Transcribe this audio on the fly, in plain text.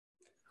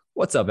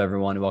What's up,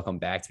 everyone, and welcome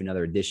back to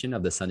another edition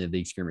of the Sunday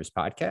League Screamers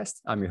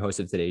podcast. I'm your host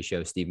of today's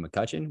show, Steve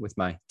McCutcheon, with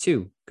my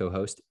two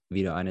co-hosts,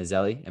 Vito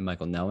Anazelli and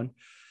Michael Nolan.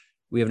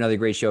 We have another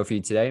great show for you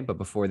today, but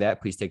before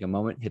that, please take a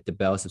moment, hit the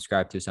bell,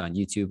 subscribe to us on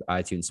YouTube,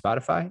 iTunes,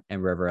 Spotify, and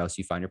wherever else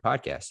you find your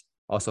podcast.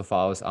 Also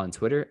follow us on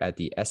Twitter at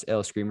the SL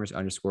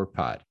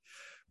Screamers_pod.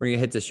 We're going to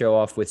hit the show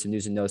off with some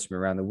news and notes from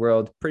around the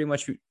world. Pretty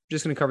much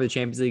just going to cover the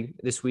Champions League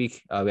this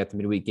week. We got the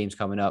midweek games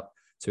coming up.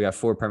 So we got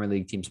 4 Premier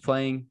League teams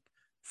playing.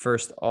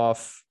 First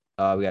off,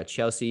 we got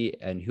Chelsea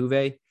and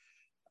Juve.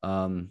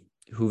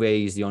 Juve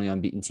is the only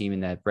unbeaten team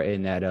in that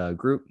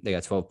group. They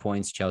got 12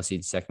 points.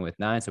 Chelsea second with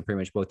 9. So pretty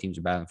much both teams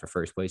are battling for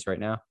first place right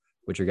now.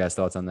 What's your guys'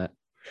 thoughts on that?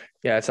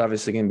 Yeah, it's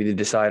obviously going to be the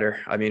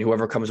decider. I mean,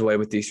 whoever comes away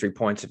with these 3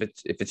 points, if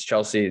it's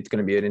Chelsea, it's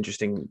going to be an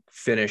interesting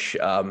finish.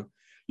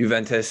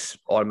 Juventus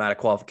automatic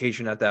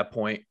qualification at that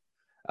point.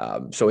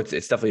 So it's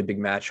definitely a big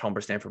match. Home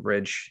for Stamford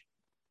Bridge.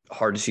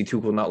 Hard to see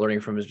Tuchel not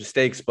learning from his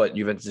mistakes, but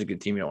Juventus is a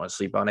good team. You don't want to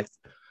sleep on.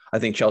 I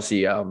think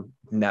Chelsea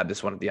nabbed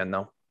this one at the end,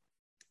 though.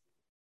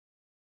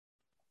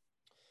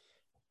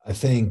 I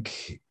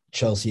think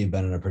Chelsea have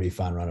been in a pretty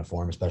fine run of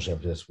form, especially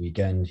after this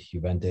weekend.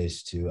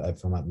 Juventus,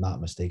 if I'm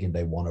not mistaken,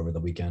 they won over the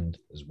weekend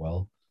as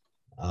well.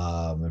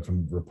 And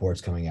from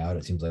reports coming out,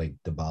 it seems like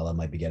Dybala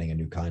might be getting a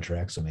new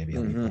contract, so maybe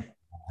he'll be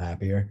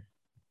happier.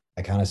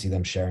 I kind of see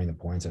them sharing the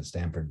points at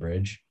Stamford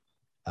Bridge.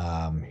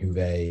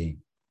 Juve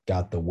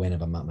got the win,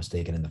 if I'm not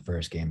mistaken, in the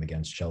first game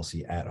against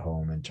Chelsea at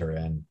home in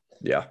Turin.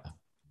 Yeah.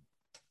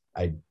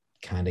 I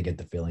kind of get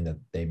the feeling that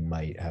they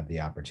might have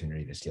the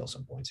opportunity to steal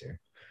some points here.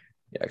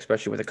 Yeah,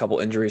 especially with a couple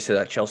injuries to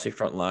that Chelsea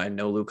front line.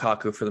 No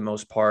Lukaku for the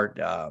most part.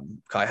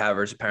 Kai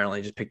Havertz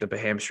apparently just picked up a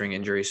hamstring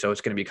injury, so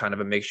it's going to be kind of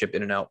a makeshift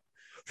in and out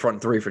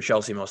front 3 for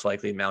Chelsea most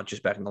likely. Mount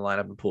just back in the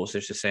lineup, and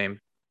Pulisic the same.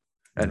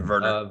 And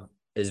Werner.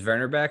 Is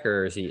Werner back,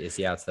 or is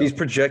he out still? He's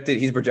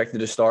projected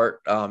to start.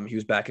 He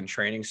was back in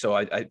training, so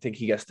I think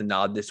he gets the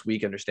nod this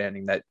week,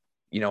 understanding that,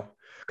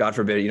 God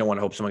forbid, you don't want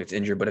to hope someone gets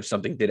injured, but if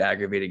something did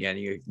aggravate again,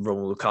 you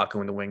roll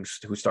Lukaku in the wings,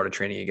 who started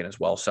training again as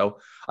well. So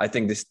I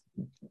think this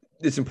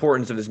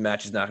importance of this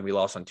match is not going to be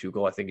lost on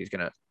Tuchel. I think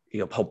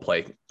he'll help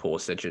play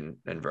Pulisic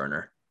and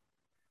Werner.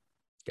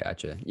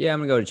 Gotcha. Yeah, I'm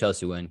gonna go to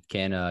Chelsea win.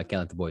 Can't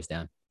let the boys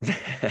down.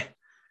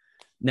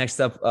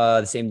 Next up,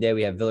 the same day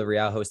we have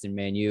Villarreal hosting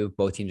Man U.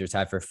 Both teams are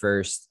tied for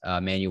first.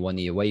 Man U won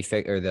the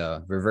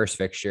the reverse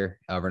fixture.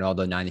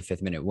 Ronaldo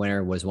 95th minute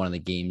winner was one of the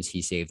games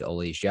he saved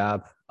Ole's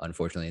job.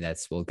 Unfortunately,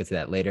 we'll get to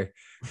that later.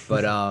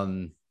 But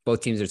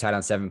both teams are tied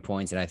on 7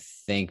 points, and I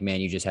think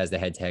Man U just has the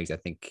head tags. I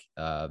think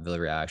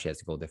Villarreal actually has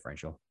the goal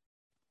differential.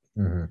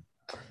 Mm-hmm.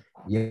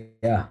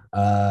 Yeah.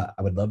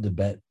 I would love to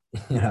bet,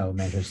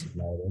 Manchester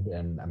United,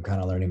 and I'm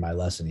kind of learning my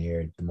lesson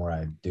here the more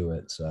I do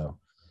it. So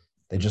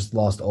they just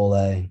lost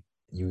Ole.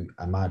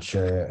 I'm not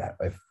sure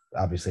if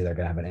obviously they're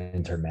going to have an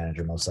interim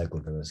manager most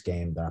likely for this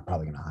game. They're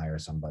probably going to hire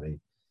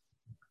somebody.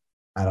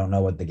 I don't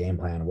know what the game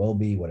plan will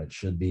be, what it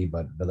should be,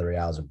 but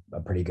Villarreal is a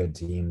pretty good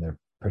team. They're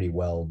pretty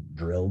well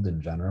drilled in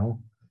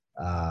general.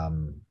 I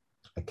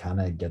kind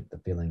of get the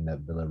feeling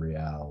that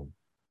Villarreal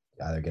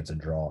either gets a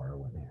draw or a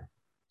win here.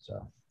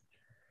 So,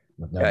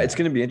 it's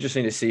going to be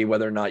interesting to see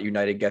whether or not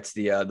United gets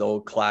the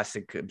old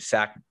classic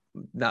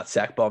not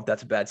sack bump.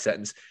 That's a bad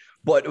sentence,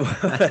 but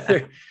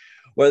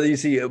whether you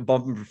see a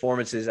bump in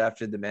performances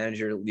after the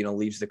manager,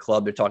 leaves the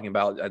club. They're talking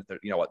about, I think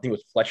it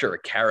was Fletcher or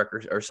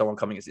Carrick or someone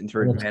coming as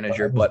interim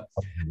manager. But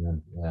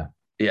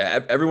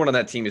everyone on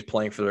that team is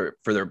playing for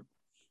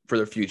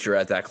their future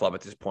at that club at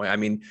this point. I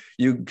mean,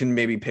 you can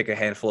maybe pick a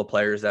handful of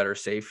players that are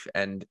safe,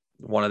 and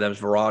one of them is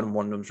Varane,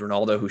 one of them is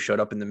Ronaldo, who showed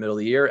up in the middle of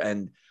the year,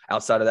 and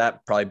outside of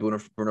that, probably Bruno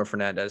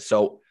Fernandes.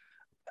 So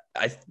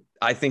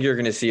I think you're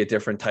going to see a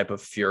different type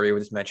of fury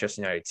with this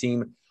Manchester United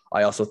team.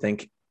 I also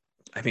think,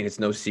 it's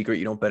no secret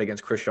you don't bet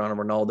against Cristiano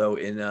Ronaldo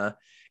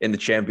in the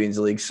Champions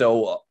League.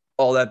 So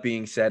all that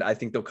being said, I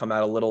think they'll come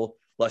out a little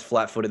less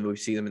flat-footed than we've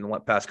seen them in the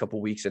past couple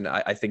of weeks, and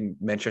I think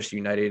Manchester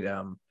United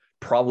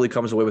probably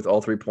comes away with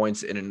all 3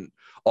 points in an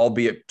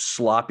albeit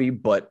sloppy,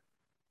 but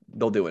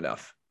they'll do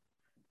enough.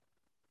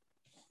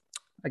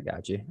 I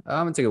got you.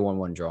 I'm gonna take a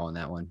 1-1 draw on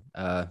that one.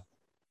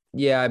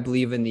 I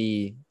believe in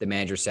the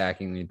manager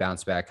sacking, the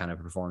bounce back kind of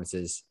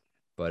performances,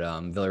 but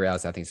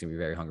Villarreal, I think, is gonna be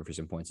very hungry for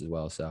some points as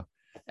well. So,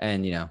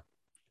 and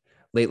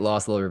late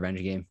loss, little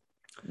revenge game.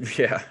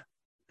 Yeah.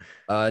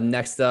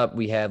 Next up,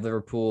 we have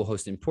Liverpool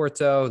hosting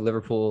Porto.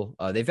 Liverpool,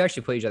 they've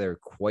actually played each other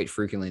quite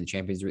frequently in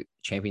the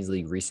Champions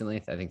League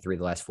recently. I think 3 of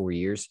the last 4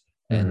 years.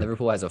 And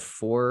Liverpool has a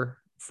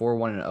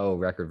 4-1-0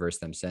 record versus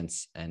them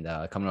since, and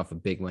coming off a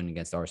big win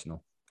against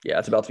Arsenal. Yeah,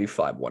 it's about to be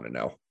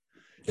 5-1-0.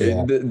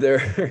 Yeah.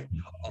 They're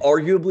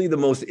arguably the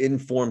most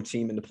informed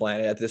team in the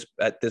planet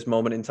at this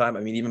moment in time. I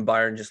mean, even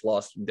Bayern just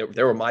lost.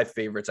 They were my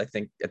favorites, I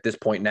think, at this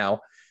point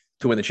now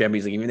to win the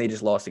Champions League. Even they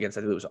just lost against,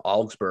 I think it was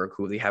Augsburg,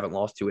 who they haven't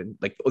lost to in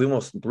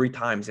almost 3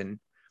 times in,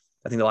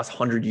 I think, the last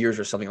 100 years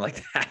or something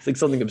like that. Like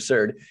something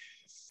absurd.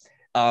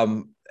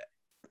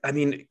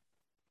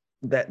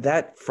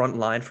 That front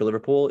line for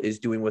Liverpool is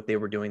doing what they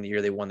were doing the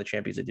year they won the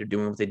Champions League. They're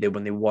doing what they did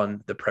when they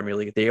won the Premier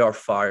League. They are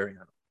firing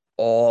on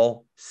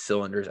all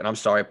cylinders. And I'm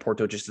sorry,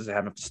 Porto just doesn't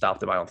have enough to stop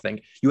them, I don't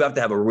think. You have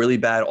to have a really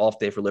bad off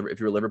day for if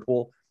you're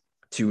Liverpool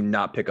to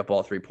not pick up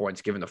all 3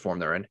 points given the form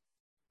they're in.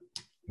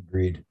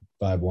 Agreed.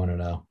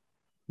 5-1-0.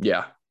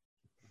 Yeah.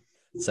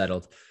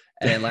 Settled.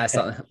 And then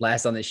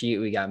last on the sheet,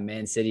 we got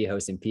Man City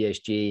hosting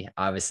PSG.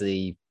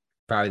 Obviously,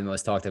 probably the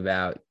most talked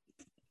about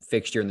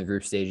fixture in the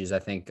group stages, I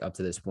think, up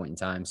to this point in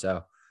time.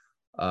 So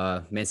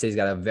Man City's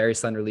got a very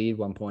slender lead,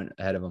 1 point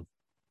ahead of them.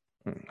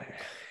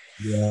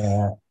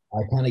 Yeah, I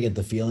kind of get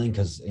the feeling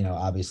because,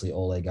 obviously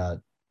Ole got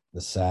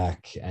the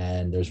sack,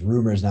 and there's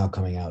rumors now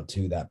coming out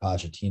too that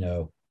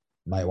Pochettino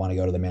might want to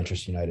go to the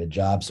Manchester United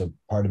job. So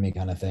part of me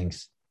kind of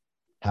thinks,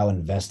 how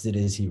invested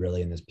is he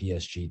really in this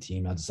PSG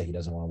team? Not to say he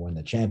doesn't want to win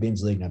the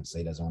Champions League, not to say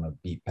he doesn't want to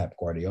beat Pep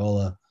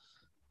Guardiola,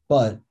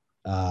 but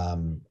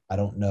I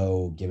don't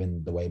know,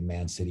 given the way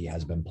Man City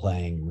has been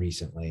playing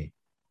recently,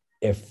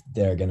 if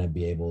they're going to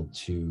be able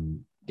to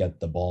get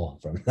the ball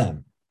from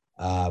them.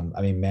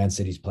 Man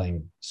City's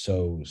playing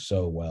so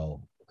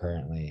well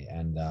currently,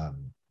 and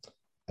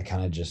I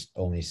kind of just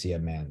only see a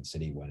Man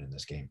City win in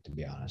this game, to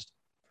be honest.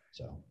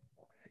 So.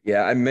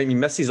 Yeah,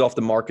 Messi's off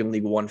the mark in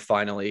League One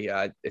finally.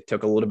 It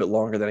took a little bit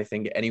longer than I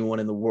think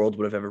anyone in the world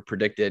would have ever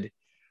predicted.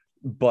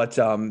 But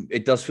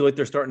it does feel like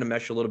they're starting to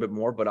mesh a little bit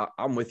more. But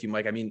I'm with you,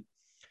 Mike.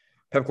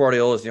 Pep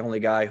Guardiola is the only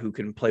guy who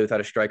can play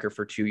without a striker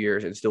for 2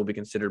 years and still be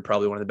considered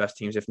probably one of the best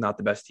teams, if not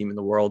the best team in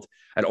the world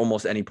at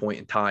almost any point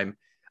in time.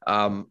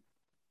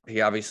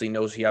 He obviously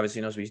knows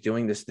what he's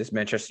doing. This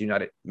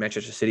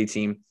Manchester City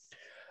team,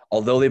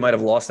 although they might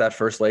have lost that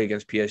first leg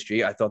against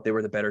PSG, I thought they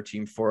were the better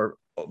team for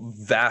a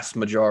vast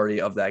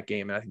majority of that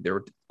game. And I think they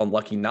were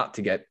unlucky not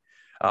to get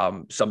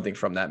something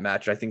from that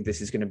match. I think this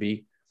is going to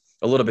be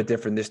a little bit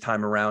different this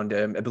time around.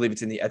 I believe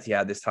it's in the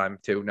Etihad this time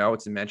too. No,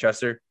 it's in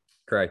Manchester.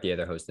 Correct. Yeah,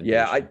 they're hosting.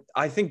 Yeah,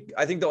 I think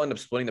they'll end up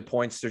splitting the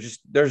points.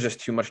 There's just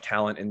too much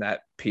talent in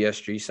that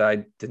PSG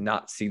side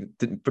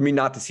for me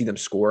not to see them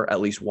score at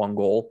least one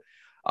goal.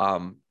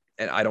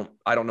 And I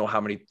don't know how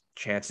many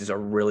chances are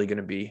really going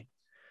to be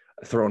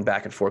thrown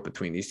back and forth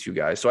between these two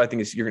guys. So I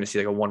think you're going to see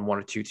like a 1-1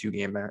 or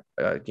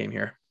 2-2 game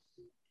here.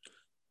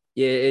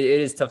 Yeah, it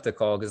is tough to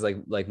call because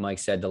like Mike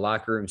said, the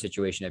locker room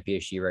situation at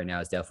PSG right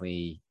now is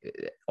definitely,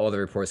 all the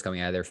reports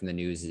coming out of there from the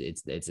news.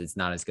 It's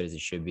not as good as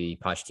it should be.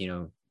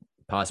 Pochettino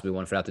possibly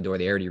 1 foot out the door.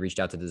 They already reached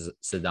out to the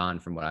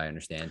Zidane, from what I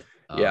understand,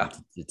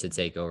 to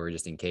take over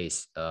just in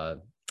case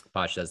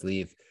Poch does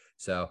leave.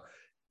 So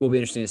will be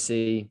interesting to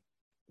see.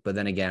 But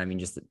then again,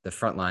 just the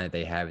front line that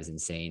they have is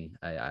insane.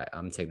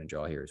 I'm taking a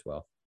draw here as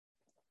well.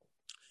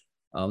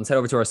 Let's head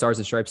over to our Stars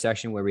and Stripes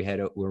section where we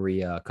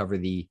cover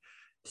the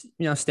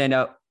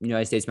standout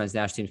United States men's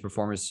national team's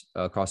performers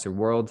across the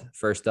world.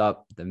 First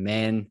up, the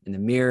man in the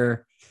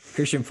mirror,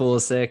 Christian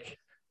Pulisic,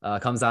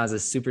 comes on as a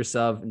super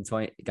sub and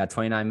got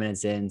 29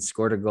 minutes in,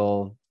 scored a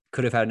goal,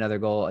 could have had another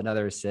goal,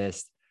 another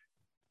assist.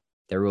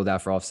 They're ruled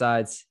out for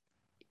offsides.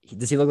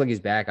 Does he look like he's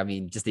back?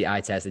 Just the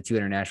eye test, the 2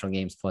 international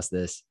games plus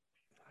this.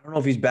 I don't know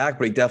if he's back,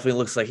 but he definitely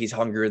looks like he's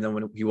hungrier than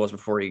when he was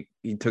before he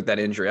took that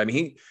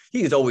injury.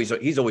 He's always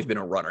been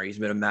a runner. He's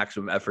been a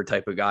maximum effort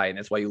type of guy, and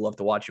that's why you love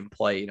to watch him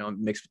play,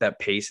 mixed with that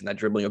pace and that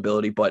dribbling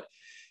ability. But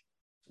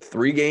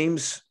 3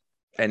 games,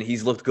 and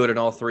he's looked good in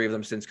all 3 of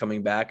them since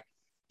coming back.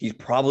 He's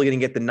probably going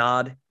to get the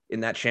nod in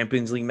that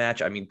Champions League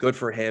match. Good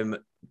for him.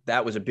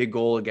 That was a big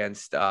goal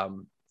against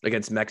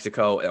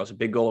Mexico. That was a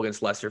big goal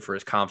against Leicester for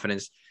his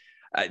confidence.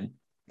 I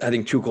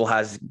think Tuchel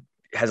has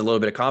a little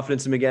bit of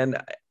confidence in him again.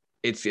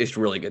 It's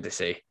really good to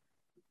see.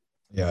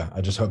 Yeah, I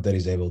just hope that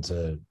he's able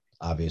to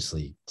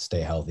obviously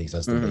stay healthy, because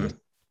that's the biggest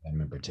thing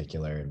in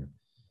particular. And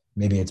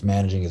maybe it's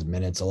managing his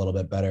minutes a little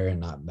bit better and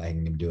not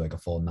making him do like a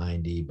full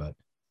 90, but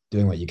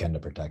doing what you can to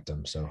protect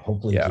him. So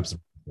hopefully he keeps him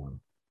warm.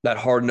 That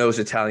hard-nosed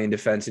Italian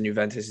defense in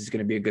Juventus is going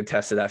to be a good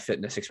test of that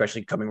fitness,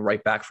 especially coming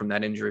right back from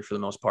that injury for the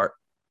most part.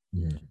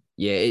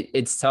 Yeah,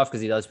 it's tough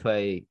because he does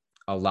play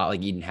a lot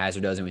like Eden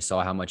Hazard does, and we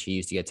saw how much he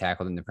used to get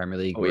tackled in the Premier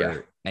League.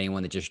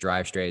 Anyone that just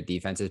drives straight at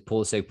defenses.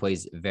 Pulisic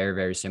plays very,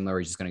 very similar.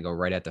 He's just going to go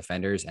right at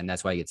defenders, and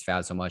that's why he gets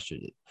fouled so much.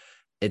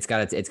 It's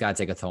got to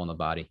take a toll on the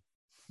body.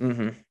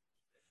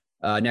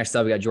 Next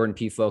up, we got Jordan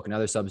P. Folk,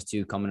 another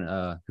substitute coming,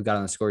 who got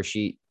on the score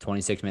sheet.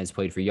 26 minutes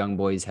played for Young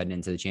Boys heading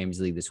into the Champions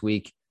League this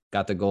week.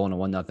 Got the goal in a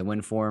 1-0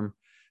 win for him.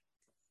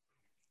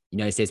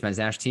 United States men's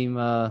national team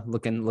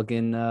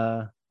looking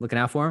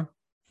out for him.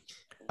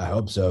 I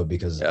hope so,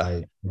 because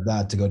I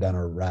not to go down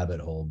a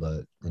rabbit hole,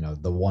 but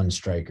the one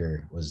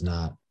striker was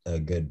not a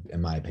good,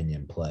 in my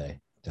opinion, play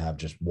to have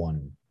just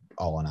one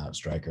all-on-out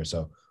striker.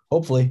 So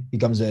hopefully he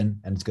comes in,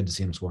 and it's good to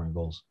see him scoring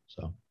goals.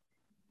 So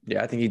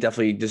yeah, I think he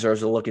definitely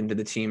deserves a look into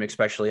the team,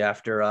 especially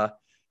after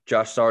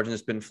Josh Sargent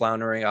has been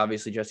floundering.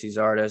 Obviously, Jesse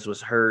Zardes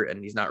was hurt,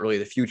 and he's not really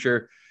the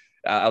future.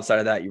 Outside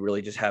of that, you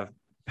really just have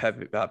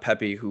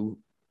Pepe, who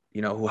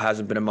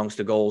hasn't been amongst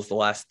the goals the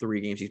last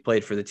 3 games he's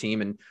played for the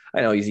team. And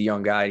I know he's a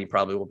young guy and he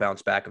probably will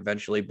bounce back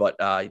eventually, but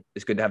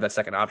it's good to have that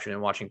second option,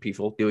 and watching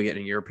people doing it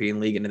in the European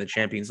League and in the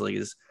Champions League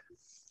is,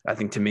 I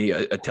think, to me,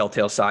 a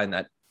telltale sign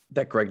that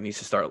Greg needs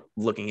to start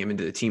looking him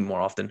into the team more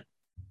often.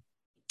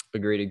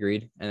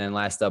 Agreed. And then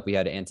last up, we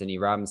had Anthony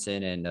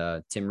Robinson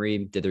and Tim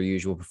Reed did their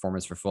usual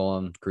performance for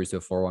Fulham, cruise to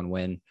a 4-1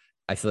 win.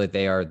 I feel like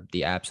they are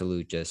the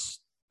absolute just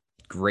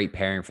great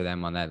pairing for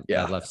them on that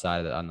left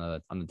side on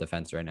the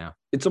defense right now.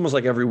 It's almost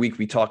like every week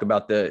we talk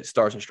about the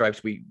Stars and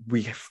Stripes. We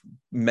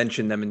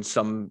mention them in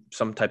some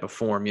type of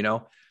form, you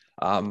know.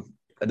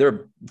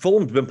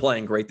 Fulham's been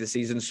playing great this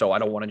season, so I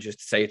don't want to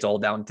just say it's all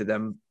down to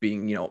them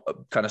being, you know,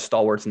 kind of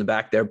stalwarts in the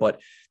back there, but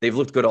they've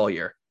looked good all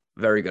year.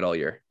 Very good all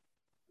year.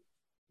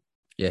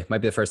 Yeah, it might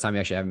be the first time you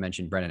actually haven't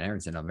mentioned Brendan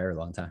Aronson in a very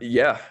long time.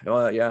 Yeah.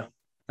 Yeah.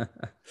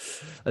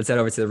 Let's head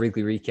over to the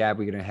weekly recap.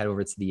 We're going to head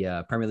over to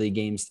the Premier League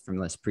games from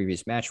this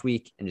previous match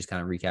week and just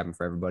kind of recap them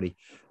for everybody.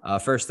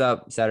 First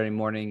up, Saturday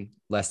morning,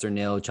 Leicester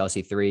 0,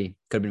 Chelsea 3.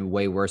 Could have been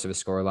way worse of a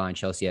scoreline.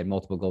 Chelsea had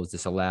multiple goals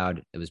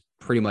disallowed. It was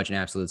pretty much an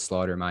absolute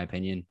slaughter, in my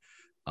opinion.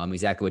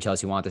 Exactly what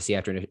Chelsea wanted to see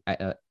after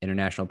an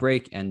international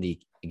break, and the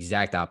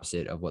exact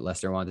opposite of what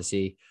Leicester wanted to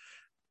see.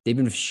 They've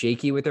been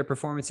shaky with their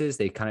performances.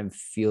 They kind of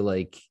feel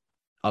like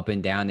up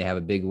and down. They have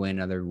a big win,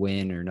 another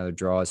win, or another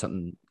draw,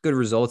 something good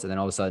results, and then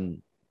all of a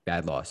sudden,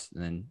 bad loss,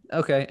 and then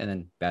okay, and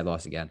then bad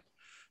loss again.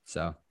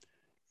 So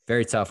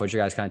very tough. What's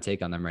your guys' kind of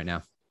take on them right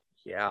now?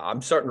 Yeah,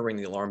 I'm starting to ring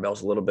the alarm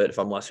bells a little bit if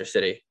I'm Leicester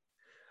City.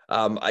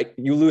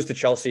 You lose to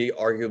Chelsea,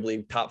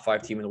 arguably top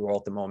 5 team in the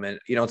world at the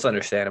moment. You know, it's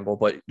understandable,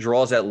 but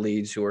draws at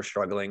Leeds, who are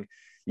struggling.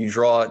 You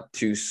draw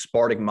to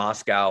Spartak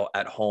Moscow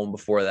at home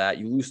before that.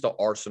 You lose to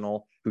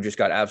Arsenal, who just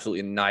got absolutely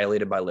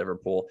annihilated by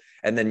Liverpool.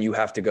 And then you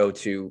have to go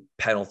to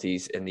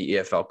penalties in the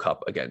EFL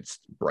Cup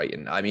against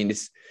Brighton. I mean,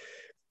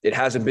 it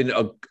hasn't been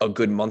a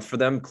good month for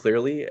them,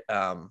 clearly.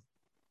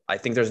 I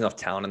think there's enough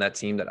talent in that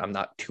team that I'm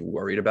not too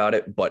worried about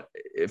it. But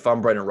if I'm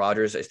Brendan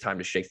Rodgers, it's time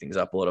to shake things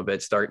up a little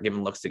bit, start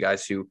giving looks to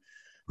guys who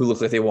look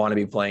like they want to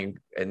be playing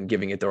and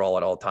giving it their all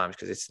at all times,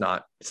 because it's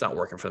not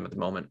working for them at the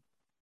moment.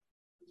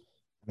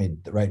 I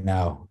mean, right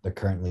now, they're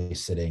currently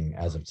sitting,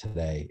 as of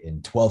today,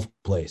 in 12th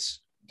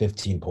place,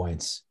 15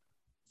 points.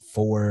 If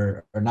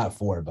you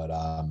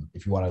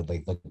want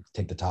to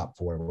take the top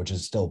 4, which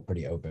is still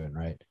pretty open,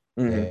 right?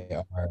 Mm-hmm. They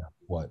are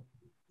what?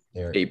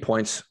 They're 8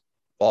 points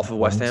off of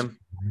West Ham.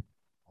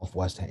 Off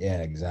West Ham,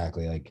 yeah,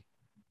 exactly. Like,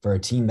 for a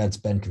team that's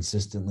been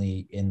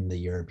consistently in the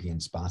European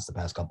spots the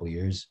past couple of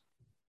years,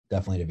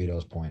 definitely to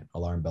Vito's point,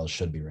 alarm bells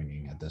should be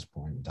ringing at this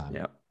point in time.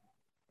 Yeah,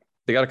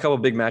 they got a couple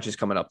of big matches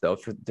coming up though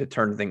to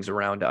turn things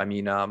around. I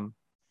mean,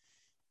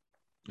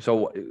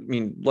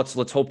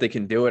 let's hope they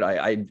can do it.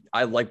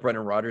 I like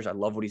Brendan Rodgers. I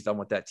love what he's done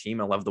with that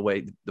team. I love the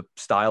way the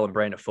style and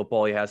brand of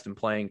football he has them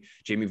playing.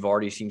 Jamie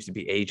Vardy seems to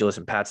be ageless,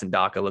 and Patson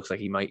Daka looks like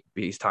he might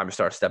be. It's time to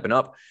start stepping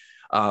up.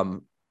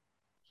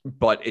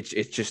 But it's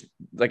just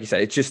like you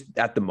said. It's just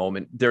at the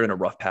moment they're in a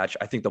rough patch.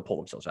 I think they'll pull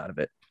themselves out of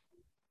it.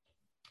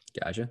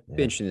 Gotcha.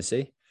 Be interesting to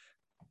see.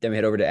 Then we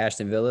head over to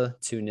Aston Villa,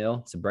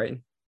 2-0 to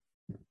Brighton.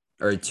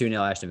 Or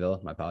 2-0 Aston Villa,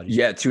 my apologies.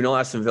 Yeah, 2-0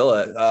 Aston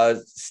Villa.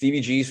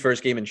 Stevie G's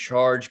first game in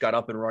charge, got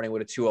up and running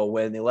with a 2-0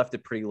 win. They left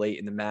it pretty late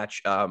in the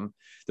match. There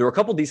were a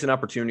couple decent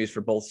opportunities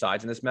for both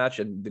sides in this match,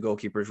 and the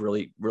goalkeepers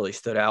really, really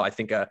stood out. I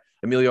think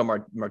Emilio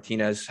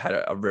Martinez had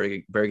a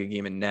very, very good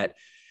game in net.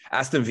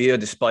 Aston Villa,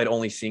 despite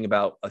only seeing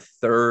about a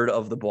third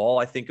of the ball,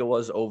 I think it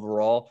was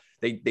overall,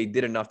 they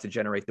did enough to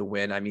generate the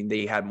win. I mean,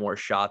 they had more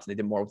shots and they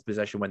did more with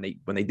possession when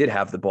they did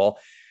have the ball.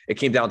 It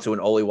came down to an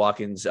Ollie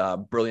Watkins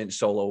brilliant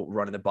solo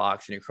run in the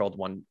box, and he curled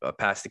one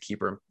past the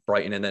keeper in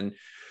Brighton. And then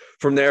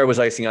from there, it was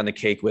icing on the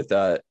cake with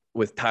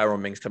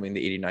Tyrone Mings coming in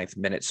the 89th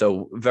minute.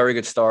 So very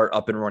good start,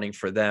 up and running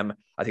for them.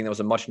 I think that was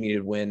a much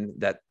needed win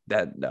that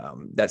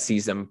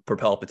sees them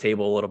propel up the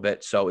table a little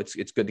bit. So it's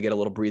good to get a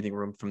little breathing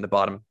room from the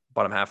bottom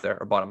half there,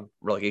 or bottom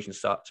relegation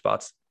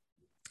spots.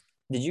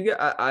 Did you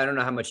get? I don't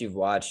know how much you've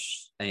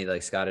watched any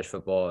like Scottish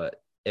football,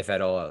 if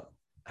at all.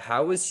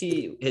 How was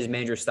his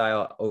manager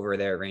style over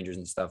there at Rangers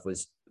and stuff?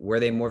 Were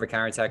they more of a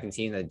counterattacking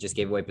team that just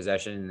gave away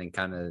possession and then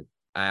kind of?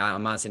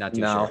 I'm honestly not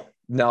too sure.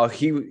 No,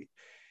 he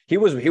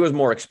was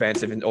more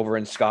expansive over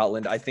in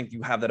Scotland. I think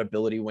you have that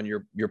ability when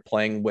you're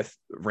playing with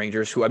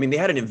Rangers, who, I mean, they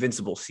had an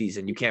invincible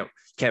season. You can't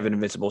have an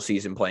invincible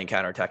season playing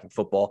counterattacking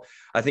football.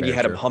 I think he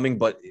had him humming,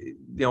 but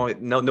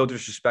no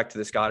disrespect to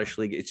the Scottish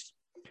league.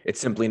 It's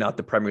simply not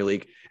the Premier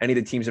League. Any of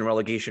the teams in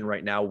relegation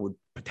right now would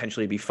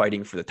potentially be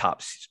fighting for the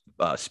top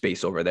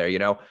space over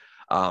there.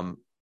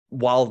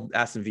 While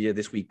Aston Villa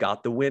this week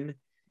got the win,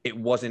 it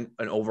wasn't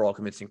an overall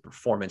convincing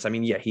performance. I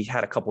mean, yeah, he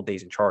had a couple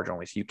days in charge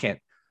only, so you can't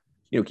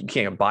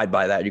abide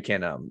by that. You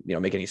can't,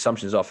 make any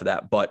assumptions off of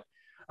that. But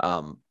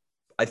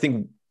I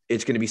think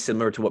it's going to be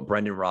similar to what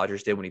Brendan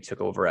Rodgers did when he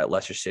took over at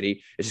Leicester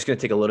City. It's just going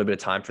to take a little bit of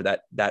time for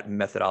that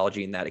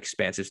methodology and that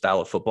expansive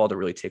style of football to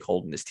really take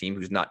hold in this team,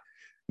 who's not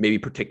maybe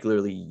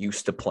particularly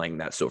used to playing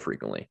that so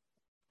frequently.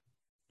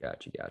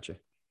 Gotcha.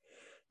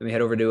 Let me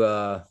head over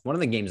to one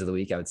of the games of the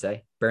week, I would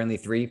say. Burnley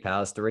 3,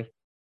 Palace 3.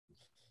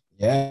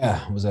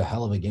 Yeah, it was a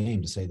hell of a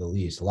game, to say the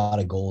least. A lot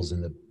of goals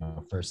in the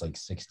first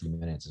 60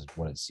 minutes is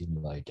what it seemed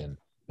like. And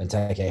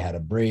Benteke had a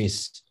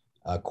brace.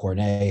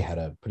 Cornet had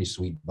a pretty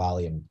sweet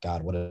volley. And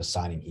God, what a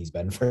signing he's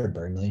been for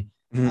Burnley.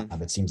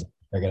 Mm-hmm. It seems like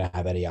they're going to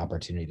have any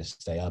opportunity to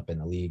stay up in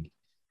the league.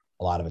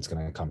 a lot of it's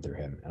going to come through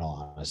him, in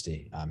all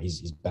honesty.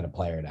 He's been a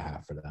player and a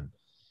half for them.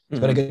 It's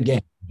been a good game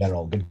in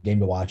general, good game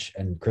to watch.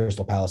 And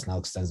Crystal Palace now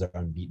extends their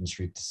unbeaten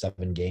streak to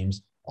 7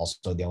 games.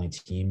 Also, the only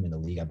team in the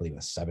league, I believe,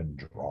 with 7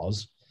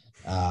 draws.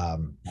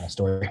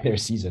 Story of their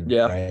season,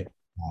 right?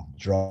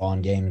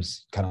 Draw-on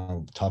games, kind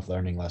of tough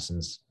learning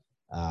lessons.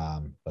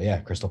 But yeah,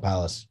 Crystal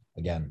Palace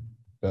again.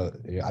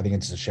 I think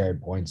it's a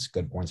shared points,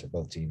 good points for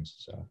both teams.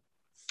 So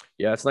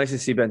yeah, it's nice to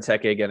see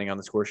Benteke getting on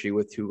the score sheet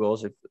with 2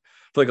 goals. I feel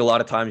like a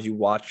lot of times you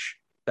watch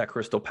that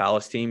Crystal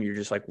Palace team, you're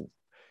just like,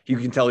 you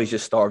can tell he's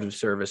just starved of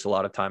service a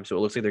lot of times. So it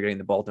looks like they're getting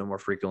the ball to him more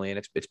frequently,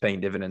 and it's paying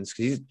dividends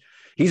because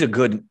he's a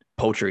good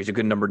poacher. He's a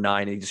good number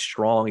 9. He's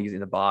strong. He's in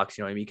the box.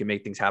 You know what I mean? He can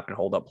make things happen,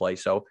 hold up play.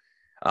 So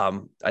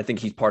I think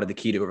he's part of the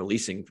key to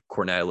releasing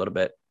Cornet a little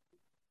bit.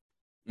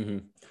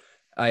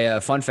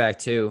 Fun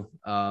fact too.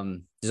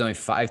 There's only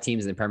 5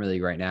 teams in the Premier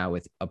League right now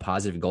with a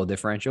positive goal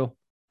differential.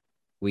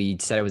 We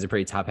said it was a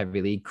pretty top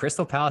heavy league.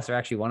 Crystal Palace are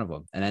actually one of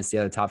them. And that's the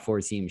other top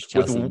 4 teams,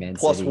 Chelsea, Man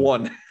City.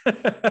 +1.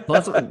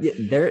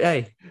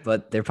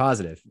 But they're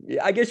positive.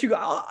 Yeah, I guess you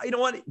know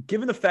what?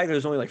 Given the fact that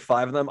there's only like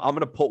 5 of them, I'm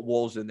going to put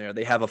Wolves in there.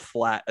 They have a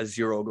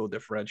 0 goal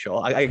differential.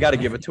 I got to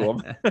give it to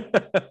them.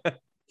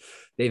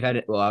 They've had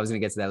it. Well, I was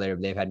going to get to that later,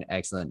 but they've had an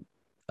excellent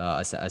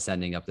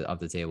ascending up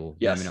the table.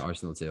 Yes. Them and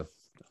Arsenal too.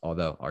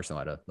 Although Arsenal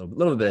had a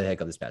little bit of a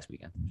hiccup this past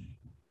weekend.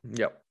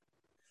 Yep.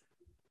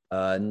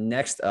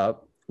 Next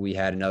up, we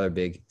had another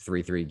big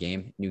 3-3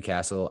 game,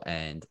 Newcastle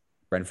and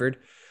Brentford.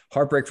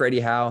 Heartbreak for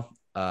Eddie Howe.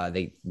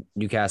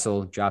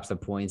 Newcastle drops the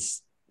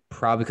points.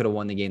 Probably could have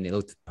won the game. They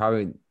looked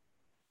probably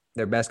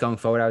their best going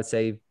forward, I would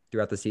say,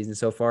 throughout the season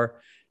so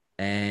far.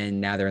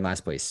 And now they're in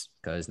last place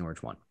because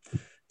Norwich won.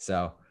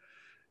 So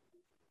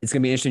it's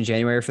going to be interesting in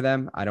January for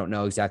them. I don't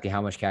know exactly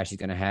how much cash he's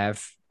going to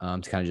have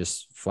to kind of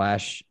just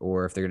flash,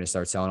 or if they're going to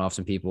start selling off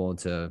some people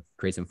to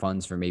create some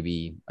funds for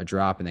maybe a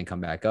drop and then come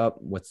back up.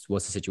 What's the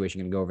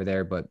situation going to go over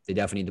there? But they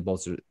definitely need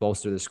to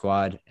bolster the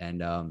squad.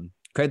 And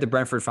credit to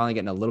Brentford finally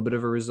getting a little bit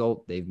of a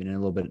result. They've been in a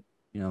little bit,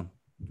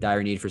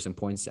 dire need for some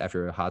points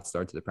after a hot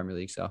start to the Premier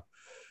League. So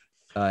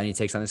any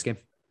takes on this game?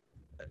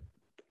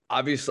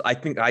 Obviously, I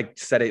think I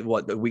said it,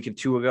 a week or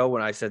 2 ago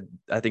when I said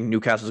I think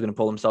Newcastle's going to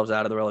pull themselves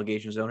out of the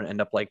relegation zone and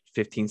end up like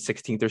 15th,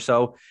 16th or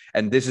so.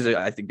 And this is,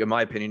 I think, in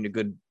my opinion,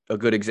 a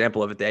good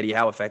example of it. The Eddie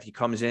Howe effect. He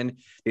comes in,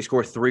 they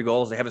score 3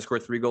 goals. They haven't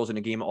scored 3 goals in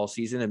a game all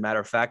season. As a matter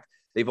of fact,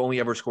 they've only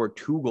ever scored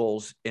 2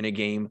 goals in a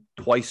game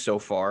twice so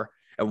far.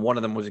 And one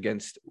of them was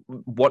against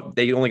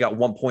they only got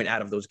 1 point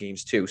out of those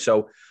games too.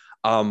 So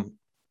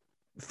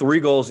 3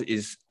 goals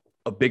is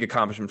a big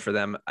accomplishment for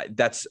them.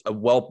 That's a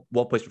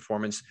well-placed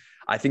performance.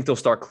 I think they'll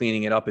start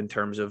cleaning it up in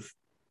terms of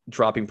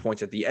dropping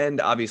points at the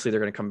end. Obviously, they're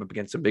going to come up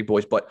against some big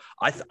boys, but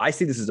I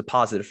see this as a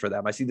positive for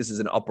them. I see this as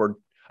an upward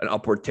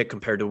tick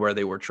compared to where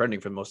they were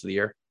trending for most of the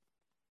year.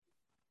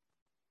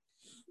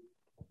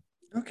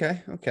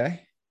 Okay.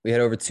 We head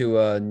over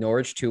to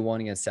Norwich 2-1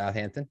 against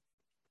Southampton.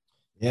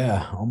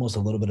 Yeah, almost a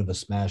little bit of a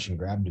smash and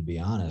grab, to be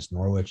honest.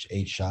 Norwich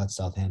 8 shots,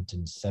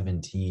 Southampton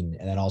 17,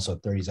 and then also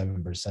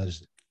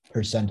 37%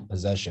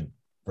 possession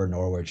for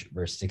Norwich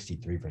versus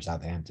 63 for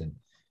Southampton.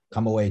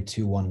 Come away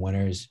 2-1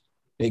 winners.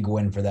 Big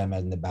win for them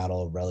in the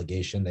battle of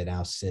relegation. They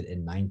now sit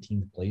in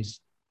 19th place,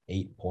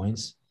 8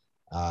 points.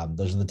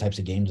 Those are the types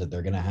of games that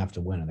they're going to have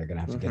to win, and they're going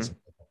to have to get some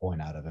point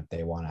out of if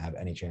they want to have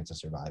any chance of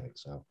surviving.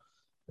 So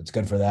it's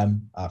good for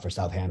them. For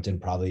Southampton,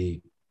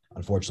 probably,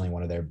 unfortunately,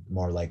 one of their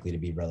more likely to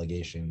be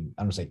relegation,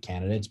 I don't say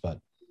candidates, but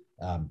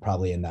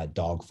probably in that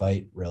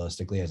dogfight,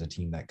 realistically, as a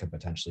team that could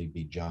potentially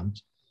be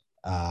jumped.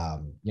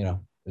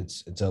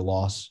 It's a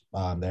loss.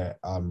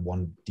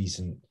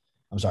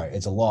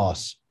 It's a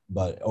loss,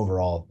 but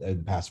overall, in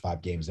the past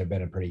 5 games, they've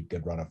been a pretty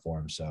good run of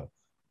form. So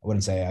I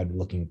wouldn't say I'd be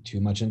looking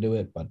too much into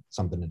it, but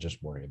something to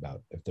just worry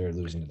about if they're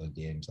losing to those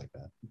games like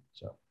that.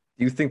 So,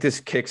 do you think this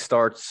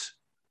kickstarts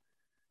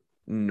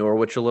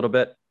Norwich a little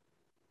bit?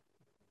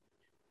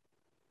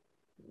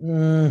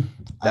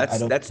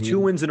 That's 2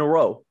 wins in a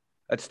row.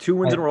 That's 2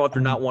 wins in a row after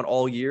not won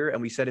all year.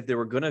 And we said if they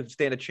were going to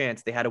stand a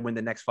chance, they had to win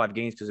the next 5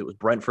 games because it was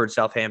Brentford,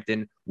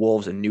 Southampton,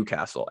 Wolves, and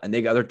Newcastle. And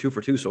they're 2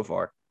 for 2 so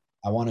far.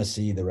 I want to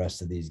see the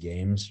rest of these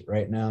games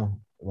right now,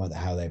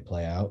 how they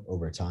play out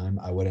over time.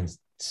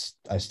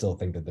 I still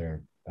think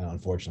that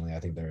unfortunately,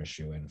 I think they're a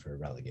shoe-in for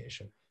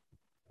relegation.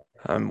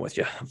 I'm with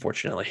you,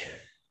 unfortunately.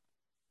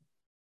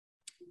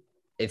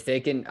 If they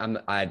can,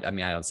 I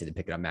don't see them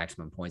picking up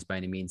maximum points by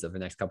any means over the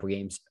next couple of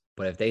games,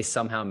 but if they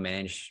somehow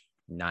manage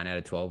 9 out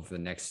of 12 for the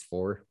next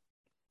 4,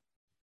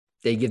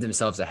 they give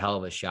themselves a hell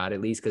of a shot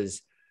at least,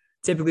 because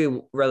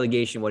typically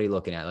relegation, what are you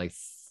looking at? Like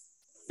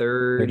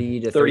 30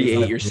 to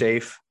 38, you're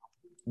safe.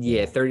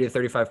 Yeah, 30 to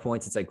 35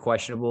 points, it's like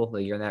questionable.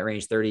 Like you're in that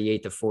range.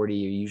 38 to 40,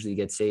 you usually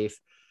get safe.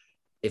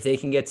 If they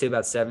can get to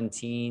about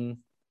 17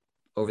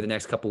 over the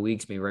next couple of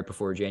weeks, maybe right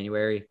before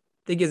January,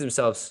 they give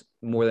themselves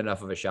more than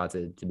enough of a shot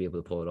to be able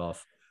to pull it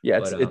off.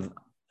 Yeah,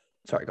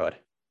 sorry, go ahead.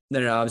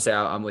 No, I'm saying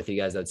I'm with you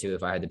guys though too.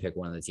 If I had to pick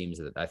one of the teams,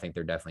 I think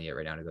they're definitely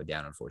right now to go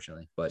down,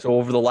 unfortunately. But so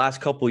over the last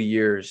couple of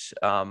years,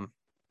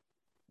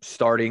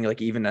 starting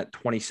like even at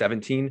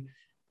 2017,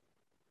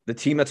 the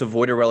team that's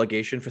avoided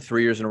relegation for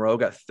 3 years in a row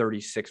got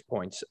 36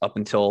 points up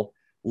until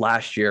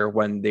last year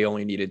when they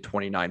only needed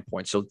 29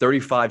 points. So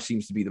 35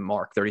 seems to be the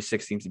mark.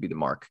 36 seems to be the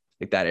mark,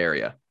 like that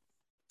area.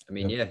 I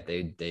mean, yeah,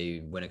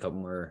 they win a couple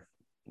more.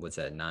 What's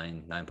that?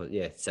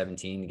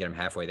 17 to get them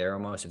halfway there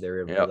almost if they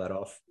were able to pull that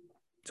off.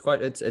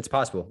 It's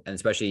possible, and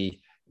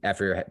especially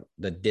after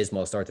the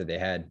dismal start that they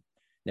had,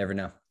 never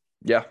know.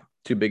 Yeah,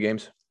 2 big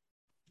games.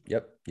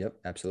 Yep,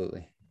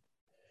 absolutely.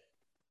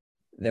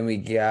 Then we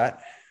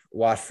got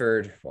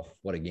Watford. Well,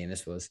 what a game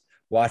this was.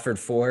 Watford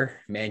 4,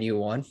 Man U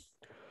 1.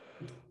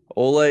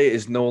 Ole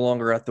is no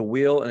longer at the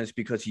wheel, and it's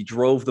because he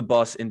drove the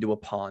bus into a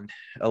pond,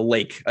 a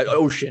lake, an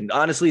ocean.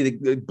 Honestly,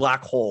 the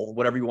black hole,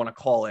 whatever you want to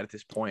call it at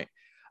this point.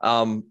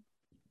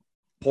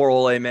 Poor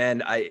Ole,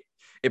 man.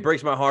 It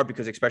breaks my heart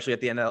because especially at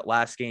the end of that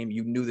last game,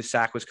 you knew the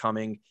sack was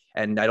coming.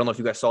 And I don't know if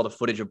you guys saw the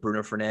footage of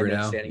Bruno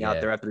Fernandes standing out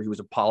there after he was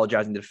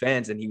apologizing to the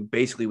fans, and he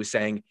basically was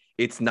saying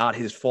it's not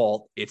his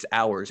fault, it's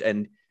ours.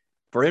 And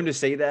for him to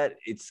say that,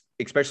 it's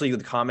especially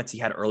with the comments he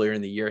had earlier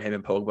in the year, him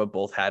and Pogba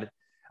both had.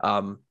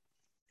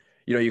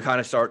 You're kind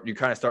of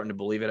starting to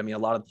believe it. I mean, a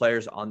lot of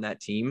players on that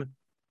team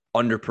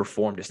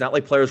underperformed. It's not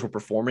like players were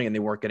performing and they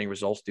weren't getting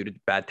results due to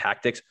bad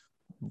tactics.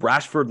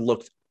 Rashford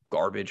looked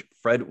garbage.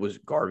 Fred was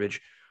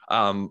garbage.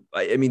 I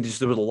mean,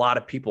 there was a lot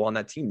of people on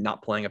that team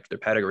not playing up to their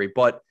pedigree,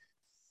 but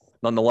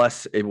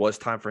nonetheless, it was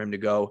time for him to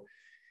go.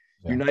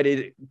 Yeah.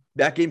 United,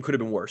 that game could have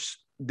been worse.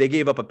 They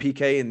gave up a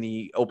PK in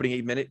the opening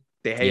 8 minutes.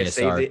 De Gea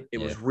saved it. It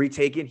was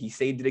retaken. He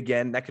saved it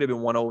again. That could have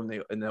been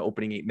 1-0 in the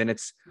opening 8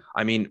 minutes.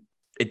 I mean,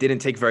 it didn't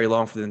take very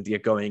long for them to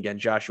get going again.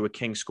 Joshua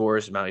King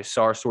scores. Malia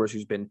Sarr scores,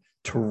 who's been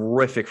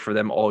terrific for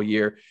them all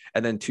year.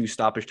 And then 2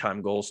 stoppage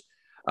time goals.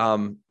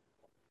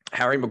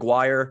 Harry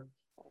Maguire,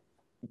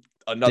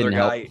 another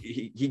guy,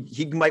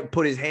 he might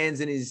put his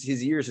hands in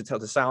his ears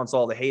to silence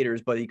all the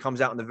haters, but he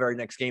comes out in the very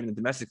next game in the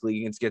domestic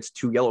league and gets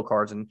 2 yellow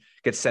cards and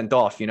gets sent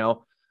off, during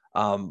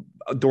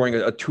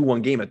a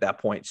 2-1 game at that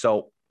point.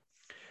 So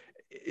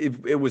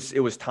it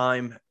was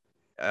time.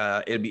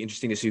 It'd be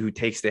interesting to see who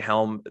takes the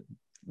helm.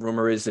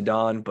 Rumor is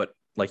Zidane, but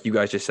like you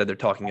guys just said, they're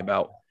talking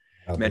about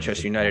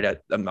Manchester United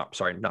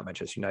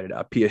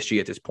PSG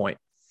at this point.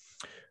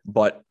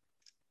 But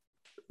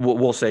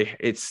we'll say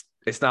it's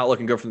not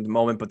looking good for them at the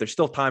moment, but there's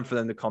still time for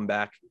them to come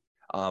back,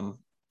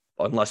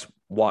 unless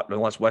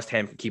West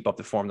Ham can keep up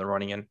the form they're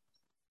running in.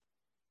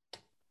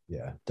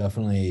 Yeah,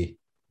 definitely.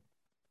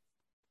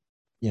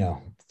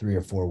 3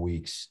 or 4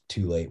 weeks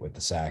too late with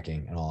the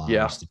sacking. In all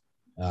honesty,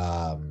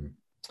 I'll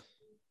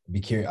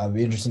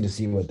be interesting to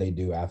see what they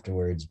do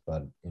afterwards.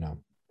 But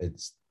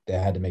they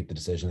had to make the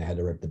decision. They had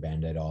to rip the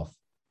Band-Aid off.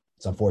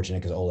 It's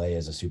unfortunate because Ole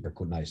is a super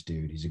cool, nice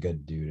dude. He's a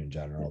good dude in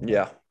general.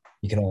 Yeah,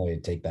 he can only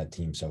take that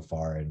team so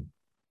far, and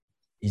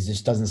he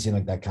just doesn't seem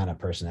like that kind of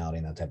personality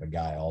and that type of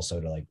guy. Also,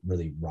 to like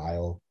really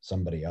rile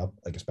somebody up,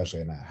 like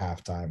especially in that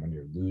halftime when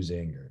you're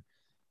losing or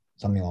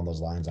something along those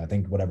lines. I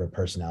think whatever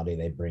personality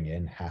they bring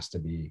in has to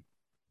be,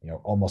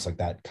 almost like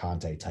that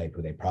Conte type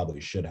who they probably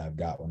should have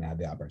got when they had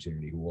the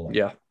opportunity. Who will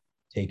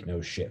take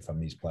no shit from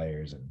these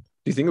players. And do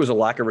you think it was a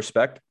lack of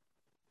respect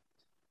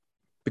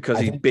because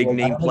these big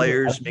name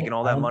players making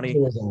all that money? It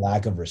was a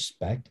lack of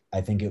respect.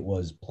 I think it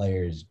was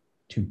players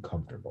too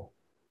comfortable.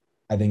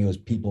 I think it was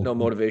people. No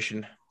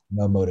motivation.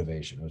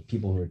 It was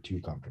people who are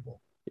too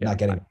comfortable, not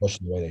getting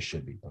pushed the way they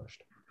should be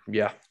pushed.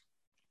 Yeah.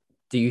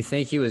 Do you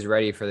think he was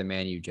ready for the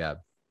Man U job?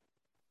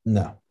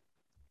 No,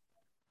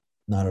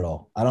 not at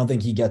all. I don't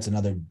think he gets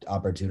another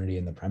opportunity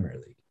in the Premier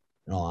League,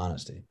 in all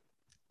honesty.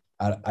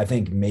 I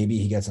think maybe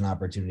he gets an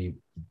opportunity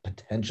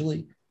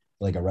potentially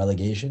like a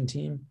relegation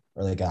team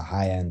or like a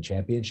high-end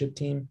championship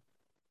team,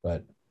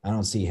 but I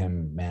don't see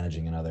him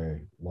managing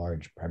another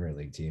large Premier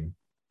League team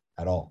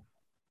at all.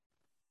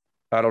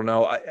 I don't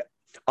know.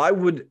 I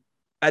would,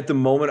 at the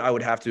moment, I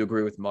would have to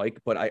agree with Mike,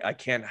 but I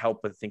can't help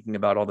but thinking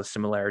about all the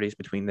similarities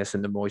between this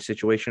and the Moyes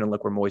situation, and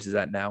look where Moyes is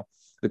at now.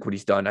 Look what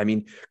he's done. I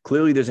mean,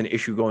 clearly there's an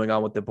issue going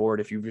on with the board.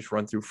 If you just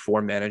run through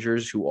 4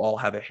 managers who all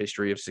have a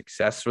history of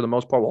success for the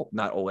most part, well,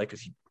 not Ole because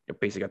he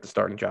basically got the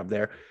starting job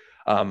there,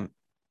 and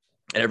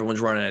everyone's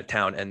running out of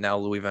town. And now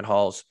Louis van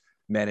Gaal's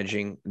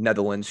managing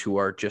Netherlands, who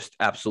are just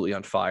absolutely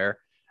on fire.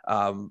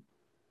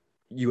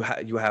 You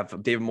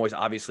have David Moyes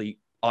obviously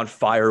on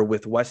fire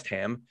with West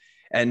Ham.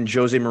 And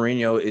Jose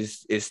Mourinho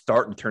is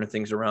starting turning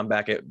things around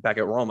back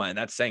at Roma, and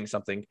that's saying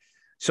something.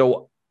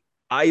 So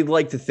I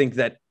like to think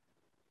that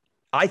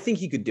I think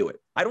he could do it.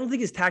 I don't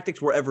think his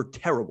tactics were ever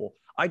terrible.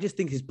 I just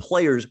think his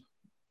players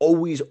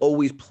always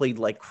played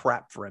like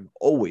crap for him.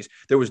 Always.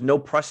 There was no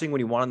pressing when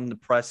he wanted them to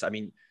press. I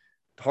mean,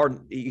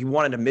 he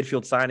wanted a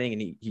midfield signing,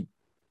 and he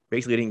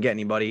basically didn't get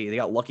anybody. They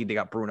got lucky. They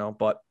got Bruno,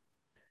 but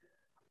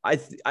I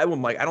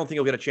don't think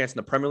he'll get a chance in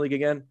the Premier League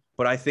again,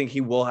 but I think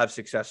he will have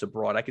success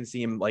abroad. I can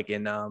see him like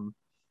in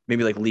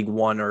maybe like League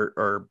One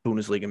or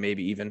Bundesliga,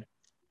 maybe even.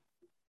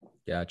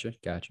 Gotcha.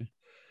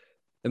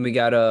 Then we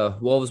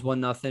got Wolves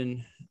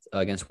 1-0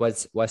 against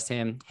West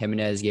Ham.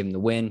 Jimenez gave him the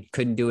win.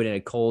 Couldn't do it in a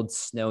cold,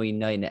 snowy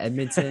night in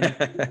Edmonton.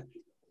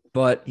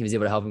 but he was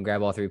able to help him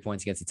grab all 3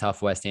 points against a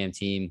tough West Ham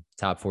team,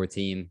 top 4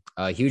 team.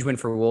 A huge win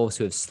for Wolves,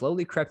 who have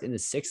slowly crept into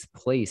 6th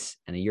place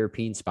in a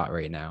European spot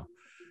right now.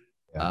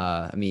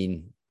 Yeah. I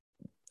mean,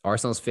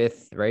 Arsenal's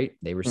 5th, right?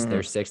 They're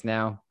 6th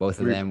now. Both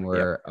of them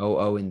were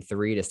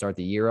 0-3 to start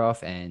the year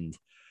off, and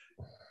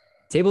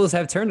tables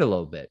have turned a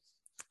little bit.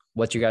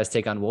 What's your guys'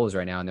 take on Wolves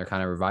right now and their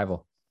kind of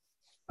revival?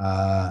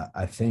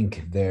 I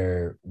think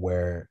they're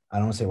where I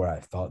don't want to say where I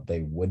thought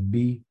they would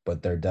be,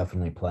 but they're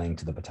definitely playing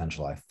to the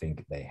potential I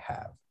think they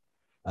have.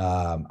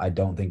 I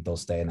don't think they'll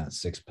stay in that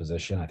 6th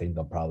position. I think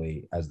they'll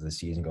probably, as the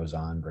season goes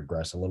on,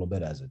 regress a little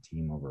bit as a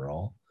team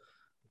overall.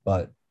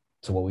 But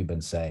to what we've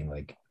been saying,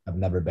 like I've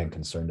never been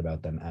concerned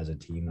about them as a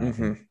team. I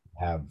think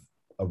they have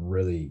a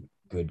really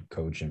good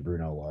coach in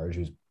Bruno Lage,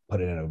 who's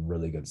put in a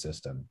really good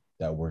system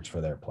that works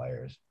for their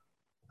players.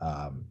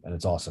 And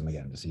it's awesome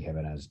again to see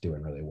Jimenez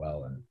doing really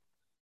well, and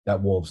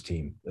that Wolves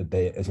team,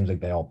 it seems like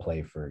they all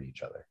play for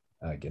each other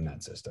in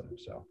that system.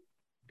 So,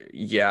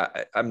 yeah,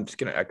 I'm just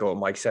gonna echo what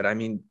Mike said. I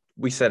mean,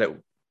 we said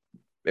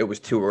it was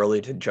too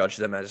early to judge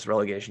them as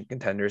relegation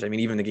contenders. I mean,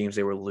 even the games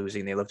they were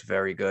losing, they looked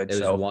very good. It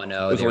was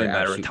 1-0. It was only a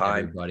matter of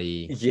time.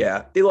 Everybody.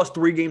 Yeah, they lost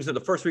 3 games. The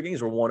first 3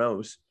 games were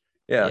 1-0s.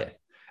 Yeah.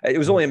 It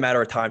was only a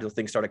matter of time until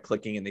things started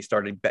clicking and they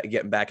started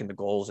getting back into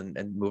goals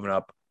and moving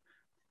up.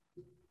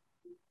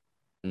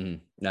 No,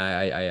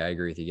 I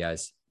agree with you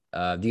guys.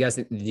 Do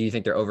you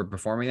think they're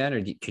overperforming that,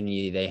 or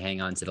they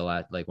hang on to the one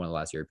of the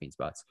last European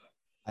spots?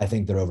 I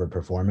think they're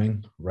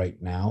overperforming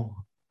right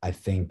now. I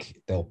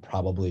think they'll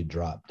probably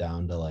drop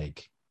down to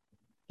like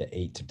the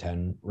 8 to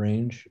 10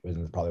 range, which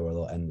is probably where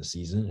they'll end the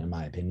season, in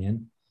my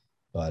opinion.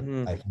 But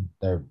I think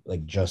they're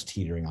like just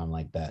teetering on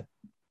like that,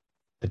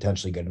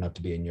 potentially good enough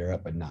to be in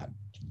Europe, but not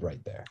right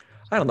there.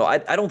 I don't know. I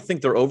don't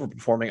think they're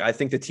overperforming. I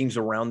think the teams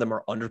around them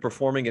are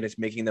underperforming, and it's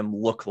making them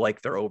look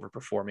like they're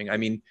overperforming. I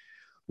mean,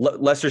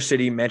 Leicester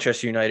City,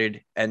 Manchester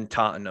United, and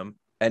Tottenham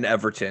and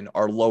Everton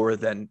are lower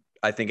than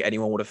I think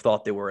anyone would have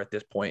thought they were at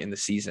this point in the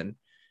season.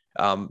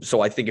 So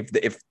I think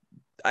if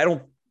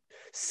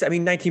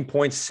 19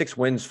 points, 6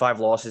 wins, 5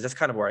 losses, that's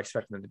kind of where I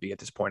expect them to be at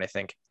this point, I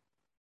think.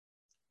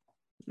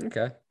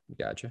 Okay,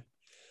 gotcha.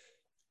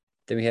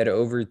 Then we head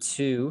over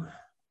to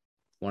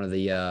one of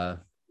the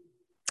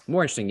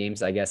more interesting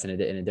games, I guess, in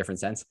a different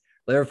sense.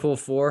 Liverpool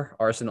 4,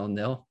 Arsenal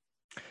 0.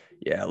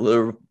 Yeah,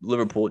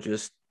 Liverpool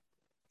just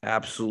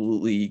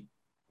absolutely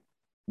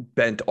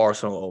bent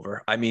Arsenal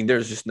over. I mean,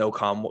 there's just no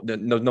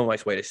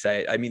nice way to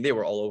say it. I mean, they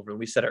were all over, and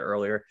we said it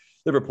earlier.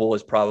 Liverpool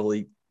is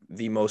probably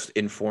the most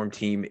informed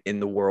team in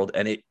the world,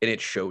 and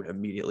it showed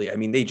immediately. I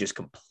mean, they just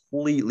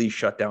completely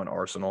shut down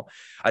Arsenal.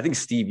 I think,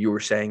 Steve, you were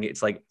saying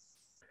it's like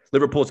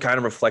Liverpool's kind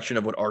of a reflection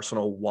of what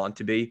Arsenal want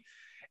to be,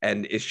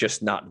 and it's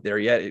just not there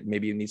yet.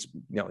 Maybe it needs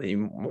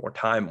more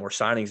time, more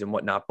signings and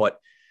whatnot. But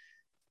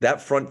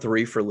that front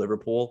 3 for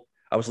Liverpool,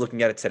 I was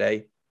looking at it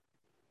today.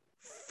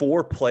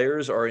 4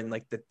 players are in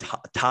like the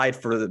tied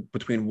for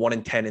between 1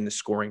 and 10 in the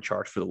scoring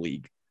chart for the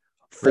league.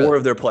 4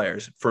 of their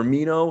players,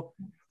 Firmino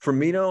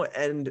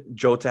and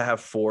Jota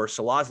have 4.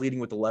 Salah's leading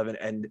with 11,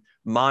 and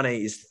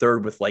Mane is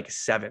 3rd with like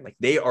 7. Like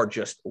they are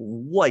just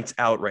lights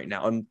out right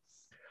now. And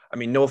I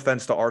mean, no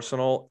offense to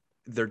Arsenal,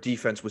 their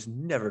defense was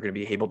never going to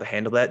be able to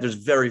handle that. There's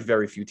very,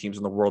 very few teams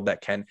in the world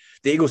that can.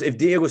 If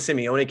Diego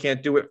Simeone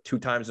can't do it 2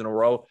 times in a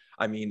row,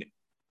 I mean,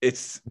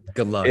 it's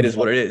good luck. It is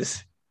what it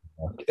is.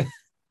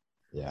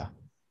 Yeah.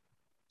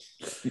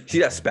 You see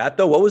that spat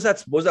though? What was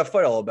that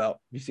fight all about?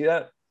 You see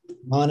that?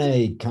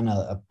 Mane kind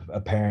of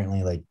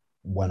apparently like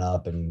went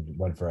up and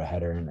went for a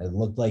header, and it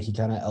looked like he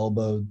kind of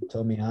elbowed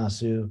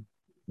Tomiyasu.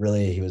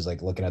 Really, he was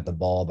like looking at the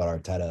ball, but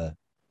Arteta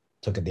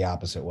took it the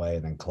opposite way,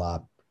 and then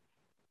Klopp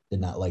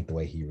did not like the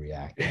way he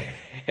reacted.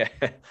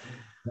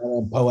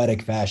 In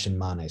poetic fashion,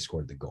 Mane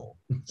scored the goal.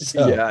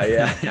 So.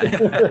 Yeah.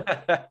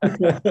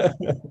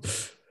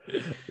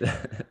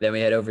 Then we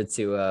head over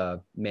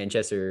to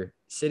Manchester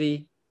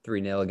City,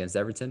 3-0 against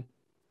Everton.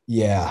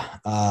 Yeah.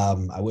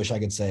 I wish I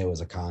could say it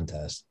was a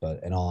contest,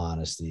 but in all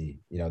honesty,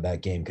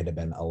 that game could have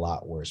been a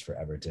lot worse for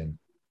Everton.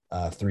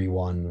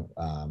 3-1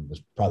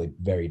 was probably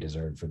very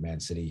deserved for Man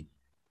City.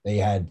 They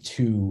had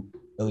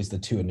at least the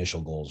 2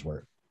 initial goals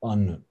were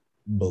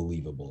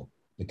unbelievable.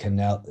 The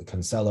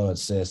Cancelo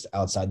assist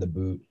outside the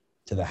boot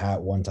to the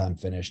hat, one-time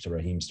finish to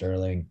Raheem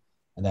Sterling.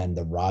 And then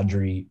the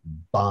Rodri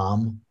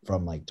bomb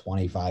from like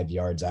 25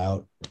 yards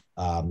out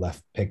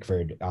left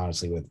Pickford,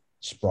 honestly, with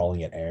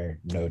sprawling at air,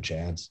 no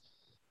chance.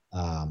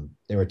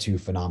 They were 2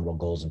 phenomenal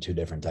goals in 2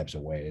 different types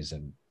of ways.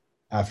 And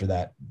after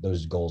that,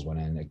 those goals went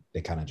in,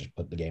 they kind of just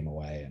put the game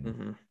away.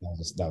 And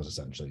that was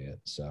essentially it.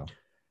 So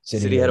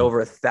City had over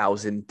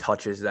 1,000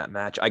 touches that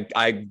match.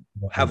 I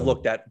have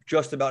looked at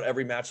just about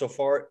every match so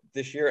far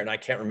this year, and I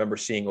can't remember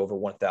seeing over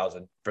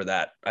 1,000 for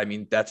that. I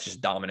mean, that's just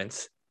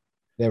dominance.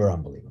 They were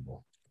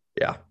unbelievable.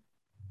 Yeah.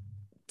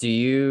 I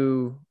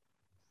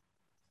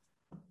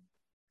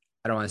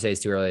don't want to say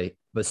it's too early,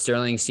 but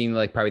Sterling seemed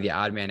like probably the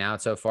odd man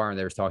out so far, and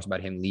there was talks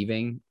about him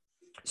leaving.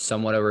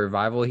 Somewhat of a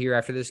revival here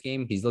after this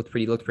game. He looked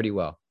pretty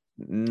well.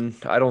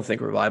 I don't think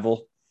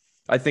revival.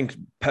 I think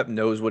Pep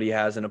knows what he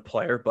has in a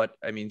player, but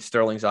I mean,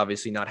 Sterling's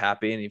obviously not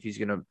happy. And if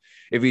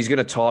he's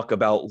gonna talk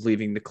about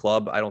leaving the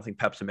club, I don't think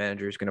Pep's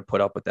manager is gonna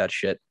put up with that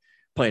shit.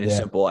 Plain and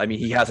simple. I mean,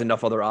 he has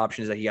enough other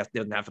options that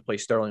doesn't have to play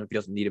Sterling if he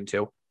doesn't need him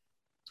to.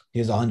 He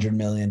has $100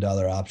 million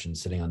option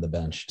sitting on the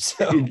bench.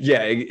 So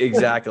yeah,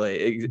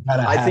 exactly.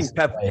 I think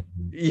Pep,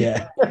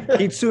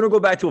 he'd sooner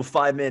go back to a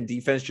 5-man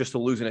defense just to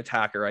lose an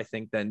attacker, I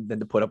think, than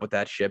to put up with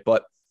that shit.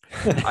 But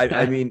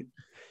I mean,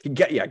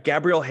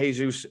 Gabriel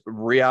Jesus,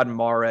 Riyad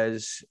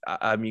Mahrez.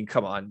 I mean,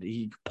 come on,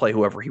 he can play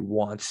whoever he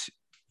wants.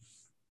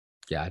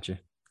 Gotcha.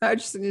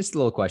 Just a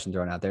little question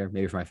thrown out there,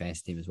 maybe for my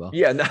fantasy team as well.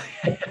 Yeah, no.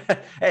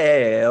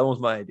 hey, that was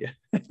my idea.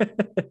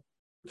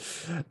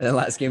 And the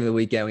last game of the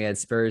weekend, we had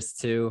Spurs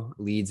 2,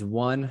 Leeds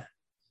 1.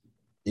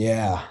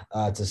 Yeah,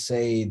 to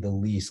say the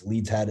least.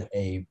 Leeds had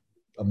a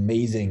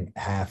amazing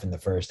half in the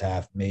first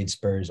half, made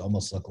Spurs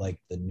almost look like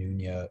the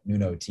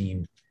Nuno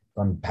team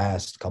from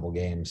past couple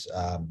games.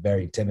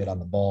 Very timid on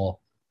the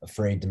ball,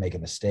 afraid to make a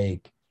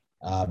mistake.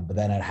 But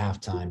then at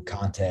halftime,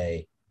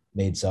 Conte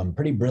made some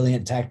pretty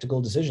brilliant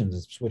tactical decisions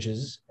and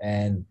switches,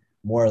 and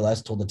more or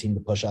less told the team to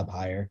push up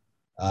higher,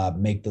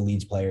 make the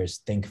Leeds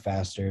players think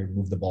faster,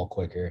 move the ball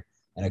quicker.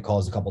 And it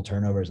caused a couple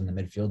turnovers in the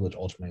midfield, which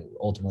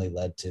ultimately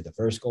led to the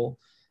first goal.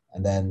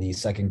 And then the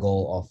second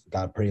goal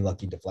got a pretty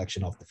lucky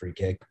deflection off the free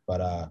kick.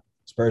 But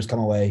Spurs come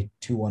away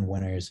 2-1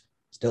 winners,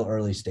 still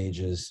early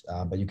stages.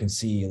 But you can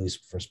see, at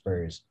least for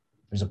Spurs,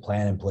 there's a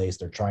plan in place.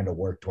 They're trying to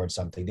work towards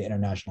something. The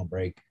international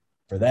break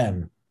for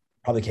them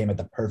probably came at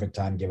the perfect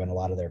time, given a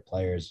lot of their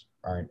players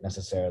aren't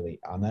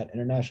necessarily on that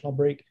international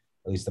break,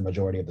 at least the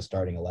majority of the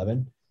starting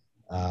 11.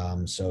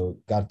 So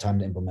got time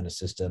to implement a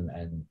system,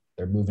 and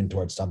they're moving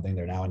towards something.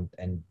 They're now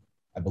and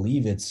I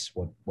believe it's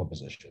what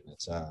position?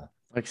 It's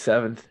like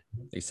seventh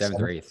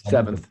or eighth.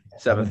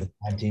 Seventh.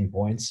 19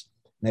 points.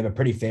 And they have a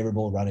pretty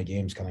favorable run of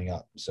games coming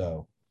up.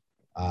 So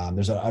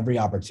there's every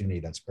opportunity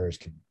that Spurs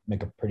could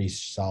make a pretty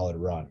solid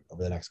run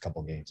over the next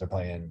couple games. They're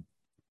playing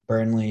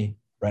Burnley,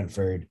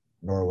 Brentford,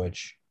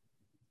 Norwich,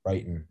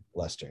 Brighton,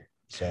 Leicester.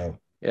 So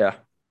yeah.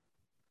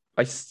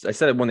 I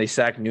said it when they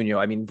sacked Nuno.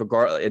 I mean,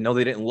 regardless, I know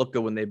they didn't look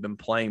good when they've been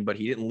playing, but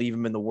he didn't leave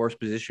him in the worst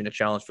position to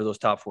challenge for those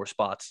top 4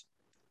 spots.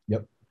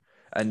 Yep.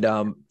 And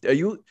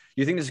you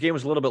think this game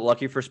was a little bit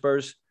lucky for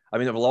Spurs? I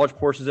mean, there were large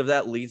portions of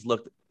that. Leeds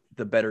looked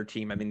the better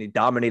team. I mean, they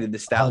dominated the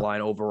stat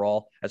line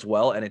overall as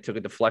well, and it took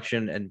a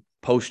deflection and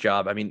post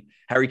job. I mean,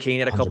 Harry Kane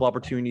had a couple 100%.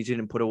 Opportunities he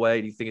didn't put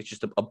away. Do you think it's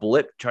just a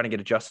blip trying to get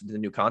adjusted to the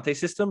new Conte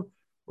system,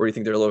 or do you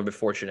think they're a little bit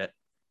fortunate?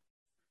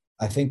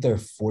 I think they're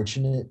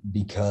fortunate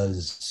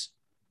because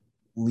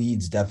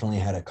Leeds definitely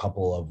had a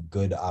couple of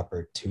good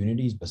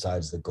opportunities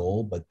besides the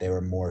goal, but they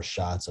were more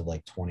shots of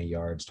like 20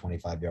 yards,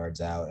 25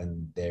 yards out.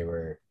 And they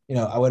were, I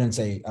don't want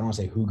to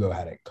say Hugo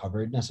had it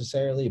covered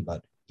necessarily,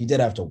 but he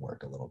did have to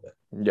work a little bit.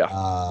 Yeah.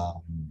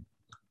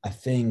 I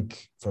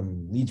think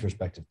from Leeds'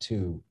 perspective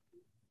too,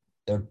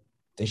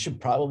 they should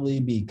probably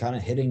be kind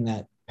of hitting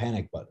that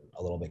panic button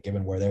a little bit,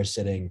 given where they're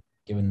sitting,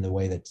 given the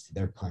way that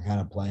they're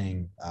kind of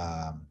playing.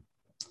 I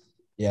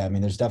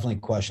mean, there's definitely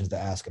questions to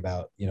ask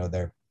about,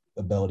 their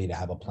ability to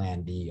have a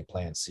plan B, a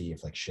plan C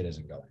if like shit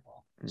isn't going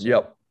well. So,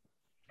 yep.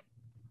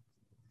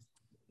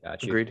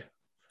 Gotcha. Agreed.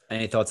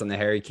 Any thoughts on the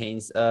Harry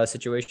Kane's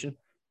situation?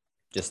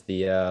 Just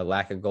the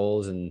lack of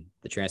goals and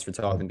the transfer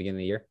talk in the beginning of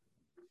the year?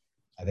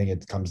 I think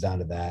it comes down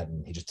to that,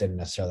 and he just didn't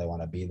necessarily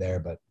want to be there.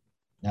 But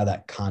now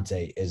that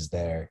Conte is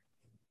there,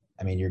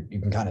 I mean, you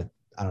can kind of,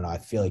 I don't know, I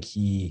feel like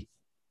he'll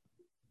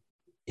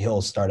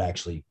start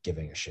actually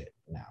giving a shit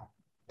now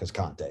because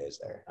Conte is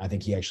there. I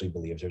think he actually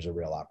believes there's a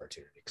real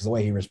opportunity, because the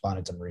way he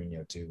responded to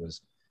Mourinho too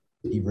was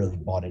he really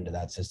bought into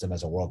that system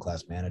as a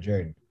world-class manager,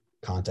 and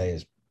Conte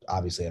is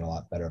obviously in a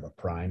lot better of a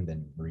prime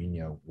than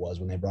Mourinho was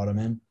when they brought him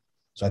in.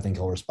 So I think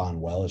he'll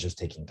respond well. It's just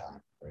taking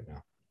time right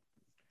now.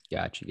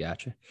 Gotcha.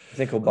 I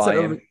think he'll buy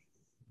in.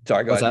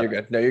 Sorry, go ahead. You're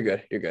good. No, you're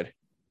good.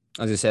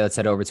 I was going to say, let's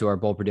head over to our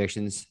bold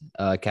predictions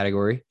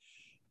category.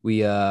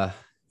 We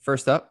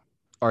first up,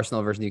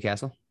 Arsenal versus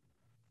Newcastle.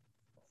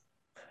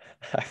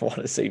 I want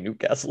to say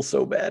Newcastle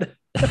so bad.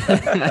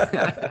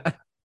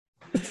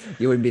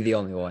 You wouldn't be the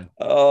only one.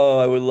 Oh,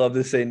 I would love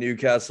to say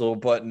Newcastle,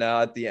 but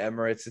now at the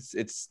Emirates,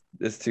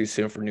 it's too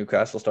soon for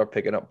Newcastle to start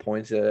picking up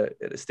points at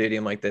a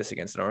stadium like this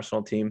against an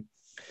Arsenal team.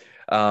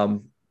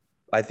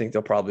 I think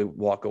they'll probably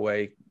walk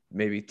away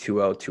maybe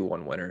 2-0,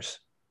 2-1 winners.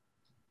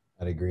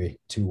 I'd agree.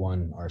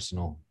 2-1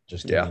 Arsenal,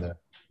 just given the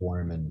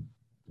form, and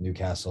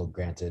Newcastle,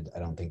 granted, I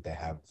don't think they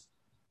have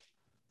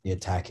the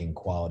attacking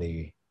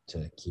quality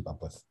to keep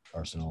up with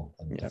Arsenal,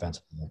 and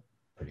defensively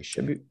pretty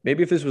shit.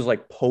 Maybe if this was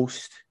like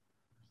post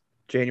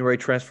January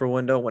transfer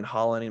window when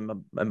Haaland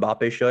and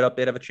Mbappe showed up,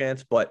 they'd have a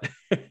chance. But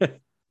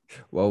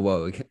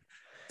whoa,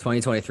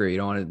 2023. You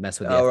don't want to mess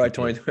with. Oh, right,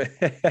 2020.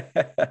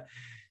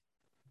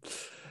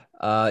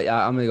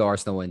 I'm gonna go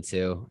Arsenal win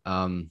too.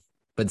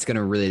 But it's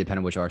gonna really depend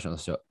on which Arsenal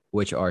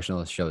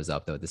shows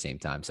up though at the same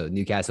time. So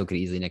Newcastle could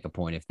easily nick a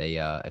point if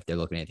they're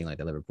looking at anything like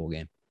the Liverpool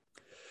game.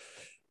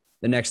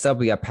 The next up,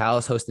 we got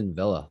Palace hosting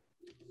Villa.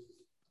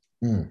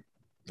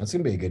 That's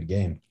gonna be a good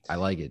game. I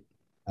like it.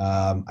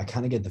 I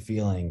kind of get the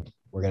feeling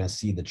we're going to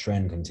see the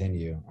trend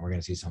continue, and we're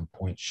going to see some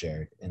points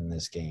shared in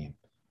this game.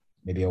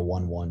 Maybe a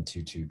 1-1,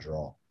 2-2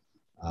 draw.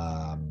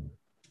 I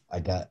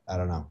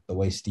don't know. The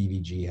way Stevie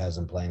G has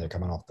them playing, they're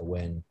coming off the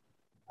win.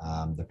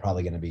 They're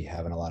probably going to be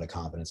having a lot of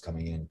confidence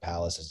coming in.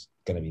 Palace is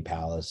going to be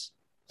Palace,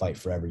 fight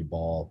for every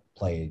ball,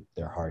 play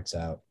their hearts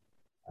out.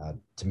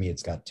 To me,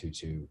 it's got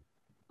 2-2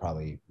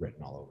 probably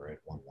written all over it,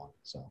 1-1.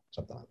 So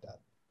something like that.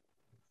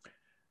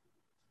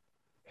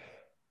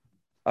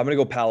 I'm going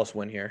to go Palace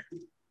win here.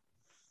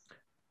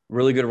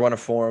 Really good run of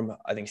form.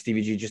 I think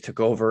Stevie G just took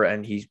over,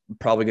 and he's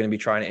probably going to be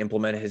trying to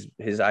implement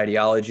his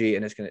ideology,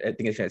 and I think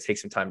it's going to take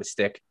some time to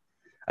stick.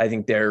 I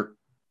think they're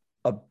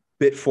a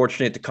bit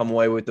fortunate to come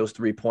away with those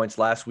 3 points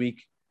last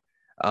week,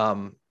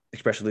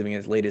 especially leaving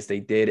as late as they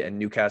did. And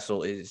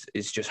Newcastle is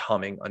just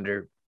humming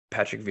under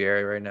Patrick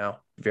Vieira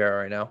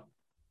right now.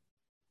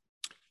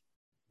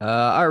 All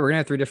right, we're gonna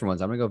have 3 different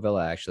ones. I'm gonna go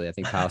Villa. Actually, I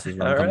think Palace's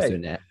run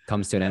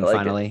comes to an end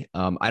finally.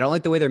 I don't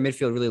like the way their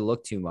midfield really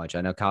looked too much.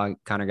 I know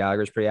Conor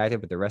Gallagher's pretty active,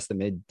 but the rest of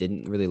the mid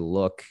didn't really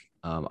look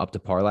up to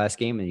par last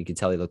game, and you could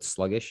tell he looked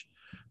sluggish.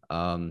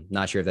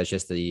 Not sure if that's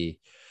just the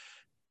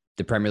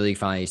Premier League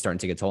finally starting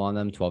to take a toll on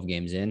them 12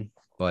 games in,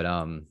 but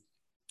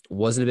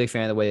wasn't a big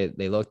fan of the way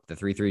they looked. The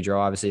 3-3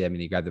 draw, obviously. I mean,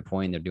 they grabbed the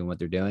point, they're doing what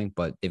they're doing,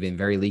 but they've been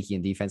very leaky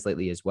in defense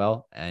lately as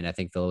well, and I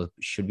think Villa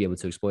should be able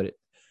to exploit it.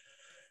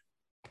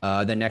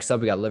 Then next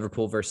up, we got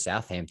Liverpool versus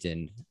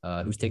Southampton.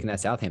 Who's taking that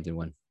Southampton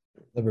win?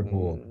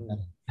 Liverpool.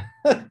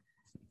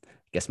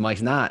 Guess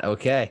Mike's not.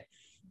 Okay.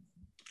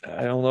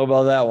 I don't know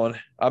about that one.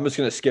 I'm just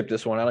going to skip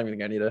this one. I don't even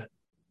think I need to.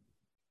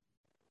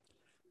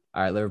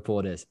 All right, Liverpool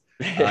it is.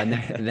 And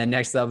then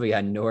next up, we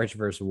got Norwich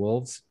versus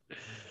Wolves.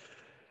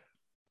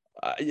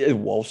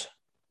 Wolves.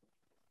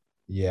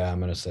 Yeah, I'm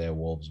going to say a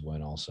Wolves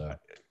win also.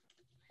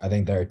 I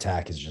think their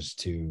attack is just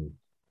too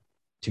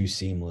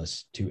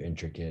seamless, too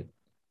intricate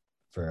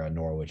for a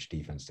Norwich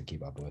defense to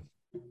keep up with.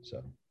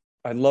 So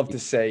I'd love to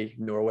say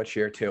Norwich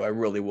here too. I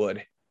really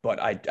would,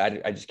 but I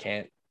just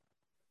can't.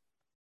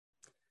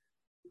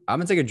 I'm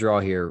going to take a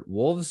draw here.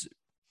 Wolves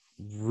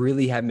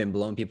really haven't been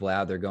blowing people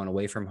out. They're going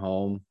away from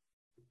home.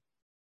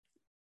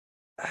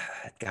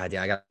 God,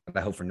 yeah, I got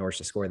to hope for Norwich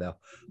to score, though.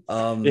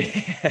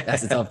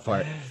 That's the tough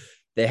part.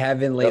 They have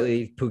been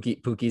lately.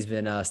 Pookie's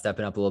been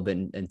stepping up a little bit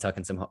and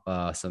tucking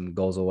some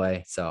goals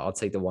away. So I'll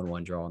take the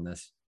 1-1 draw on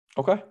this.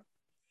 Okay.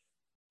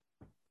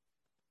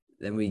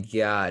 Then we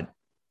got,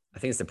 I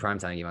think it's the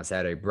primetime game on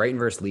Saturday. Brighton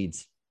versus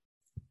Leeds.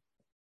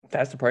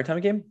 That's the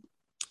primetime game?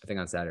 I think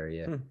on Saturday,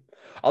 yeah.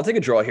 I'll take a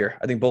draw here.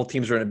 I think both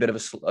teams are in a bit of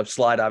a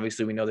slide.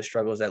 Obviously, we know the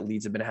struggles that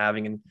Leeds have been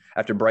having. And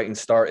after Brighton's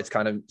start, it's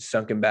kind of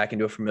sunken back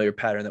into a familiar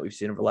pattern that we've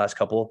seen over the last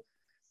couple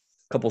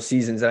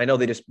seasons. And I know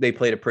they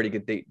played a pretty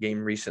good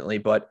game recently,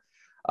 but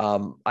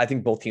I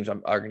think both teams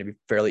are going to be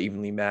fairly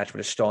evenly matched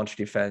with a staunch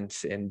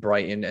defense in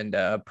Brighton and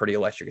a pretty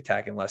electric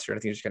attack in Leicester. And I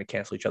think they're just going to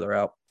cancel each other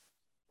out.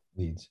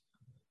 Leeds.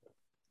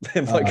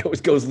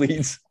 Mike goes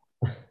Leeds.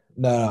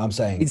 No, I'm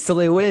saying Leeds till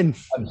they win.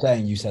 I'm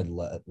saying you said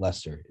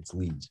Leicester. It's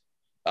Leeds.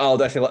 Oh,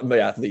 that's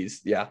Leeds.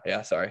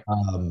 Yeah. Sorry.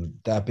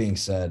 That being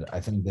said, I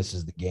think this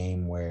is the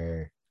game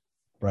where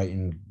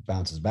Brighton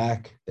bounces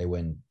back. They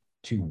win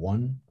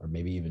 2-1 or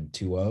maybe even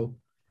 2-0.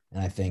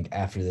 And I think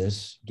after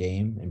this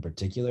game in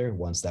particular,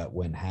 once that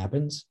win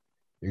happens,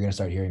 you're going to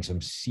start hearing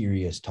some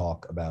serious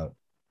talk about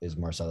is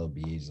Marcelo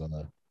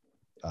Bielsa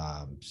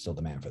still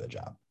the man for the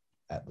job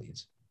at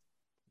Leeds.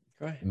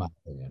 Right. In my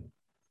opinion.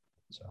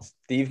 So,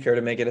 Steve, care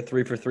to make it a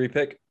 3-for-3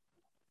 pick?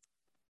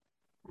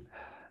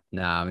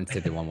 Nah, I'm going to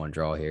take the 1-1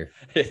 draw here.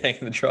 You're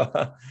taking the draw. I'm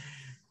going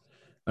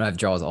to have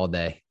draws all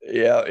day.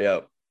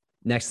 Yeah.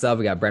 Next up,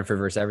 we got Brentford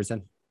versus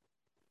Everton.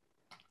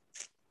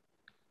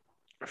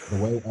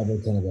 The way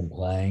Everton have been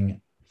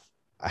playing,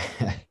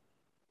 I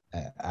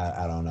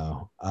don't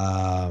know.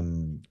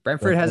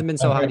 Brentford hasn't been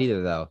so hot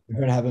either, though.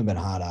 Brentford haven't been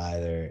hot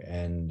either,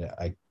 and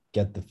I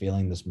get the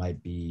feeling this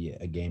might be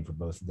a game for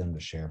both of them to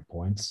share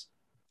points.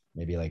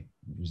 Maybe like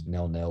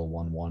 0-0,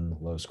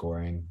 1-1, low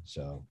scoring.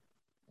 So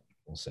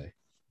we'll see.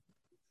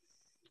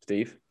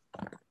 Steve?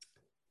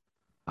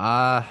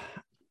 I'm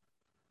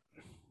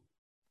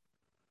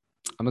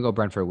gonna go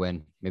Brentford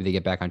win. Maybe they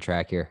get back on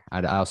track here.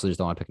 I also just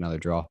don't want to pick another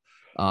draw.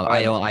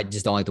 I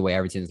just don't like the way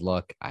Everton's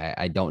look.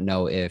 I don't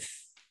know if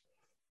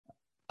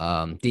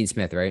Dean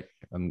Smith, right?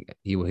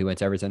 He went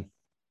to Everton.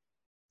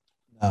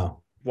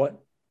 No. What?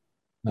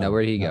 No,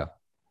 where did he go?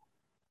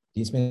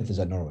 Dean Smith is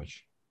at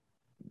Norwich.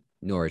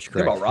 Norwich,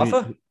 correct. About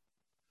Rafa?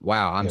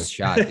 Wow, I'm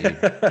shocked, dude.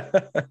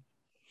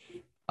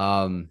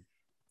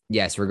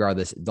 Yes,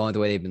 regardless, the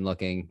way they've been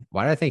looking.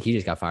 Why do I think he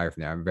just got fired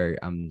from there?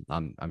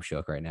 I'm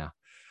shook right now.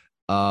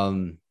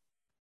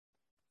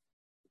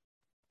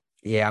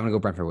 Yeah, I'm gonna go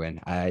Brentford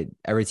win.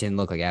 Everton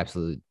look like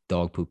absolute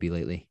dog poopy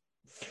lately.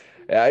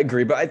 Yeah, I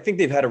agree, but I think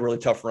they've had a really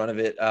tough run of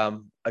it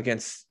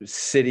against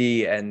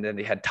City, and then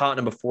they had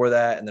Tottenham before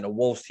that, and then a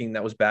Wolves team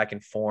that was back in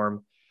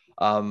form.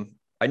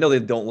 I know they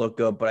don't look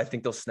good, but I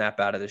think they'll snap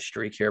out of this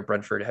streak here.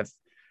 Brentford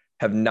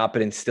have not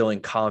been instilling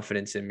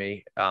confidence in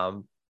me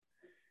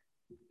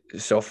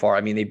so far.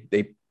 I mean,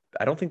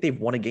 I don't think they've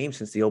won a game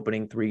since the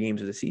opening 3 games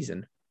of the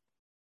season.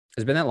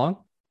 Has it been that long?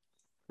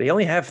 They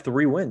only have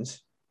 3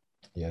 wins.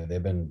 Yeah,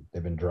 they've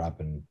been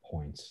dropping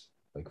points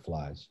like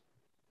flies.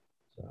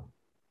 So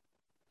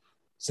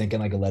sinking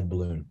like a lead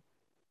balloon.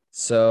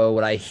 So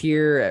what I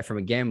hear from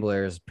a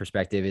gambler's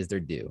perspective is they're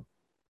due.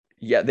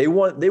 Yeah, they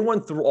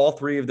won through all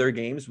 3 of their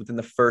games within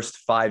the first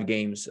 5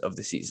 games of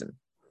the season.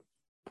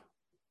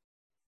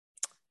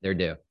 They're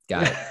due.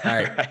 Got it. All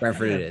right.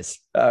 Brentford it is.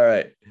 All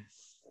right.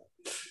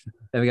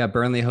 Then we got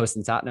Burnley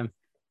hosting Tottenham.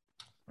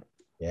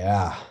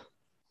 Yeah.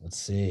 Let's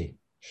see.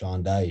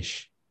 Sean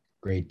Dyche,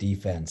 great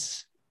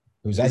defense.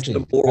 Who's This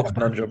actually is the moral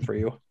conundrum for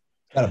you.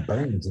 got a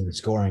Burns and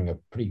scoring a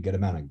pretty good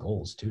amount of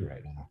goals too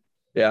right now.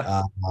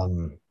 Yeah.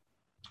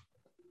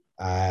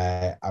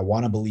 I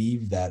want to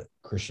believe that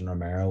Christian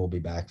Romero will be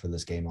back for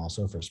this game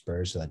also for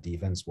Spurs, so that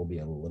defense will be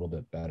a little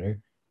bit better.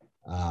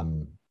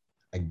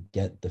 I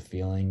get the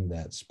feeling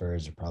that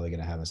Spurs are probably going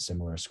to have a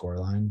similar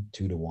scoreline,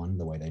 2-1,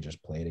 the way they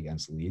just played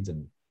against Leeds,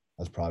 and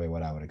that's probably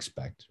what I would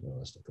expect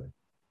realistically.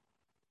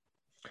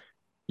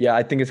 Yeah,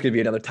 I think it's going to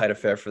be another tight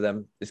affair for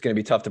them. It's going to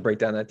be tough to break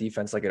down that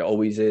defense like it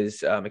always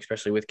is,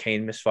 especially with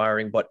Kane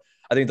misfiring, but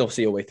I think they'll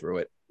see a way through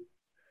it.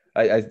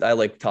 I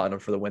like Tottenham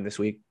for the win this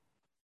week.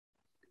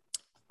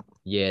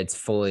 Yeah, it's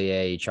fully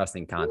a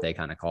trusting Conte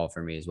kind of call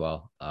for me as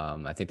well.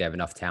 I think they have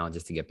enough talent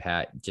just to get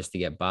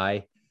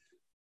by.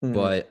 Mm-hmm.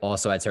 But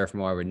also at Turf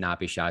Moor, I would not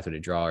be shocked with a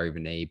draw or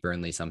even a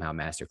Burnley somehow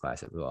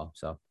masterclass as well.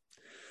 So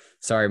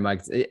sorry,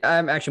 Mike.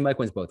 Mike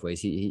wins both ways.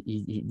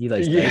 He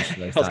likes Dyche.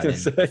 He likes I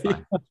was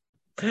Tottenham.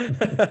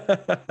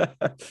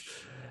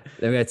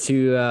 Then we got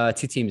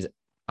two teams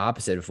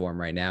opposite of form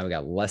right now. We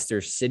got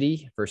Leicester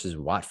City versus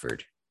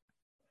Watford.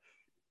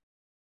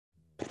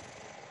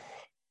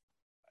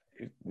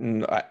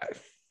 I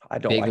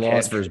don't. Big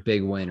loss versus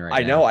big win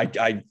right now.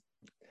 I know.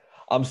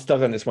 I'm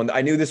stuck on this one.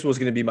 I knew this was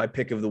going to be my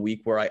pick of the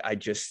week, where I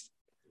just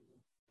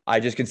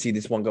can see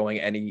this one going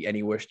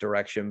any which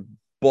direction.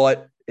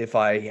 But if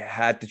I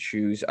had to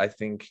choose, I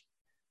think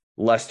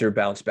Leicester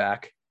bounced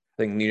back.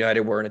 I think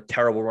United were in a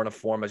terrible run of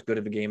form, as good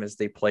of a game as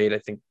they played. I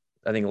think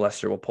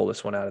Leicester will pull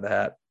this one out of the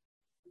hat.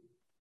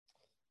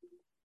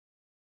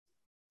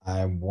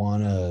 I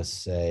want to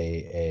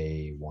say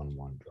a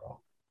 1-1 draw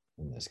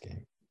in this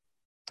game.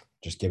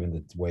 Just given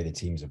the way the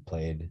teams have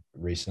played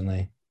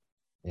recently,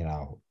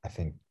 I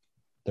think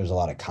there's a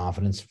lot of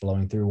confidence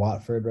flowing through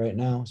Watford right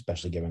now,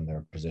 especially given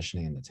their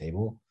positioning in the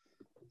table.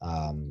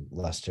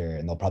 Leicester,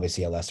 and they'll probably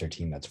see a Leicester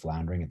team that's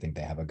floundering and think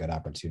they have a good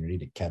opportunity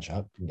to catch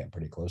up and get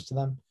pretty close to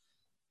them.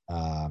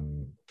 I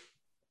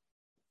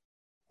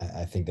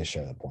think they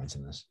share the points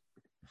in this.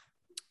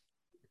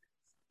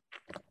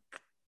 I'm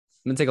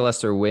going to take a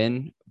Leicester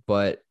win,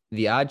 but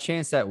the odd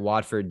chance that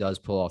Watford does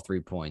pull off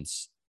 3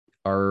 points,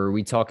 are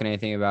we talking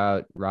anything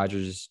about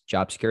Rodgers'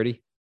 job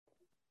security?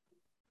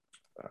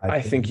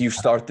 I think you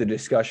start the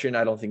discussion.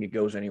 I don't think it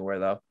goes anywhere,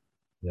 though.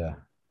 Yeah,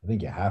 I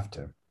think you have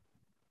to.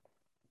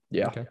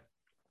 Yeah. Okay.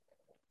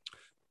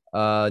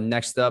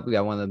 Next up, we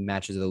got one of the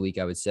matches of the week,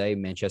 I would say,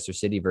 Manchester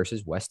City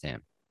versus West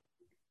Ham.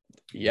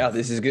 Yeah,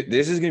 this is good.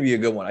 This is going to be a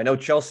good one. I know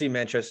Chelsea,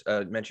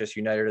 Manchester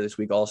United are this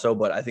week also,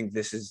 but I think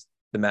this is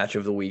the match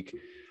of the week.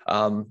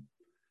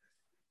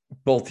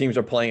 Both teams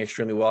are playing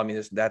extremely well. I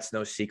mean, that's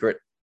no secret.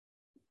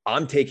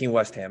 I'm taking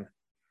West Ham.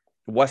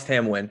 West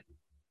Ham win.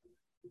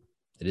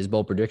 It is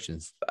bold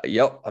predictions.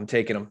 Yep, I'm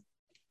taking them.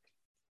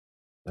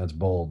 That's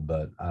bold,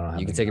 but I don't have.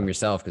 You can take them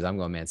yourself because I'm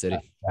going Man City.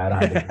 I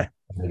don't have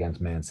against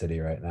Man City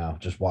right now.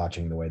 Just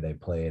watching the way they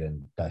played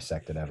and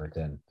dissected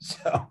Everton,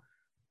 so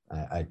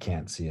I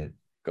can't see it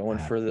going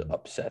for the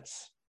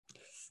upsets.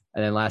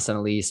 And then last but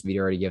not least, Vito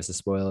already gave us a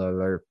spoiler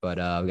alert, but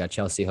we got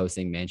Chelsea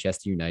hosting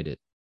Manchester United.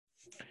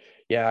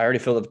 Yeah, I already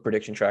filled out the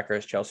prediction tracker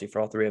as Chelsea for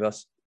all 3 of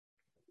us.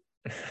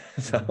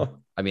 So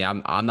I mean,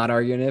 I'm not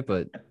arguing it,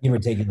 but you were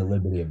taking the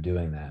liberty of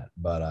doing that.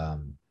 But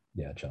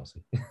yeah,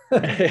 Chelsea.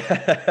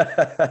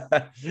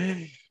 The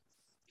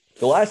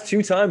last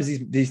 2 times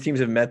these teams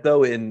have met,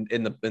 though, in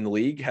the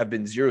league have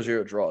been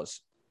 0-0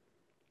 draws.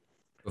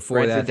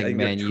 Before that, I think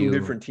Man U 2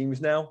 different teams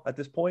now at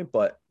this point,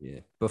 but yeah.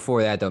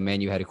 Before that, though,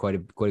 Man U had quite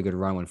a good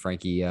run when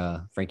Frankie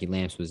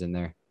Lamps was in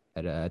there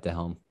at the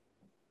helm.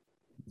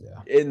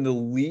 Yeah. In the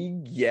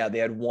league, yeah, they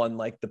had won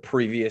like the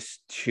previous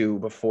 2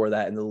 before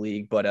that in the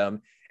league, but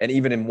and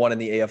even in one in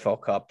the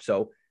AFL Cup.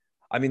 So,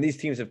 I mean, these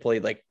teams have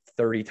played like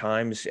 30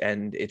 times,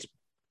 and it's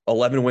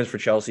 11 wins for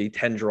Chelsea,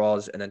 10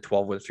 draws, and then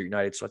 12 wins for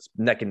United. So it's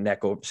neck and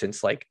neck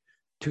since like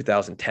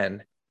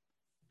 2010.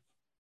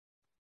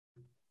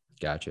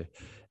 Gotcha.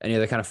 Any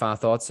other kind of final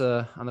thoughts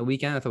on the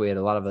weekend? I thought we had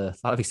a lot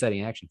of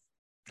exciting action.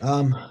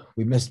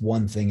 We missed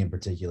one thing in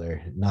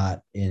particular,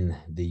 not in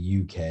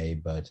the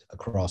UK, but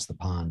across the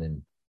pond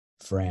in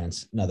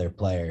France. Another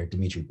player,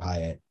 Dimitri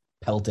Payet,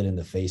 pelted in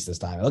the face this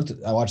time.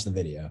 I watched the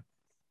video.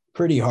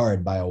 Pretty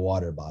hard by a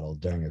water bottle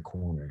during a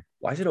corner.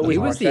 Why is it always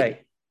Marseille?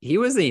 He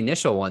was the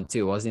initial one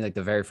too, wasn't he? Like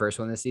the very first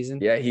one this season.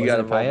 Yeah, he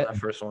got involved in that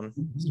first one.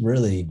 He's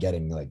really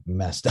getting like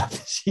messed up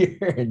this year.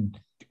 And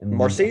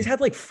Marseille's had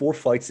like 4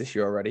 fights this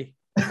year already.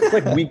 It's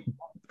like week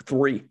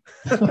 3.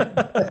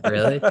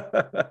 Really?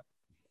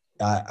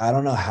 I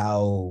don't know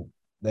how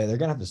they're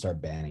gonna have to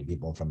start banning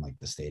people from like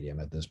the stadium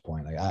at this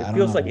point. Like I It don't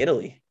feels know. like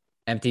Italy.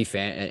 Empty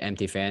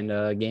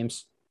fan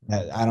games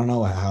I don't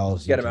know how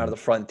else Get them out of the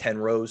front 10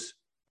 rows.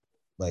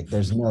 like.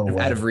 There's no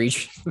way. out of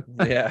reach.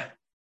 Yeah.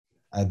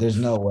 There's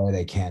no way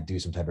they can't do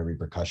some type of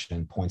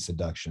repercussion, points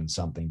deduction,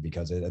 something,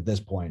 because at this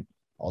point,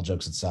 all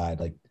jokes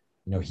aside, like,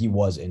 he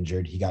was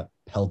injured. He got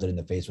pelted in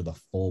the face with a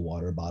full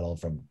water bottle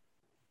from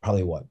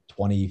probably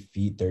 20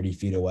 feet, 30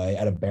 feet away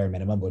at a bare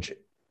minimum, which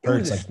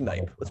hurts like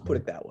snipe. Let's put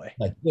it that way.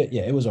 Like,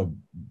 yeah, it was a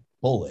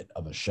bullet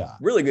of a shot.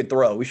 Really good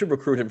throw. We should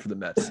recruit him for the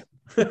Mets.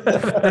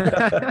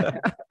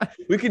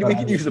 we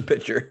could use a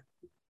pitcher.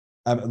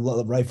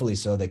 Rightfully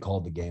so, they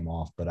called the game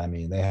off, but I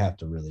mean, they have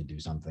to really do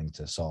something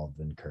to solve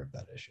and curb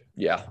that issue.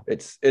 Yeah,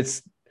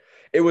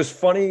 it was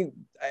funny.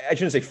 I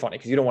shouldn't say funny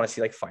because you don't want to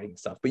see like fighting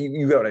stuff, but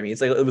you know what I mean.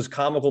 It's like it was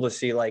comical to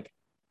see like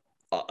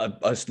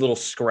a little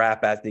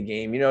scrap at the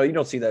game. You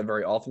don't see that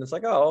very often. It's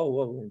like, oh,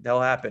 well,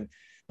 that'll happen.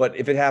 But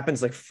if it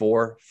happens like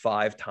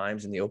 4-5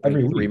 times in the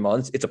opening 3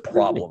 months, it's a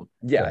problem.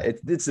 Yeah,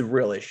 it's a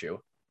real issue.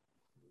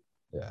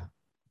 Yeah,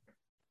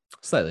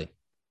 slightly.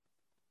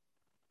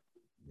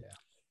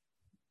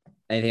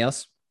 Anything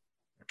else?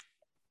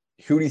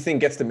 Who do you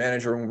think gets the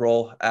managing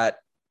role at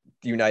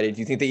United? Do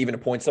you think they even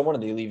appoint someone, or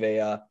they leave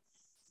an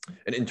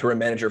interim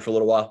manager for a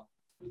little while?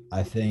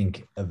 I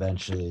think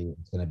eventually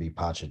it's going to be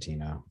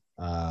Pochettino.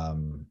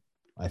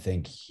 I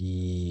think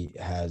he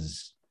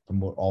has,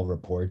 from all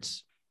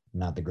reports,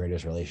 not the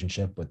greatest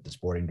relationship with the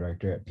sporting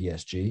director at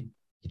PSG.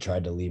 He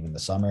tried to leave in the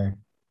summer,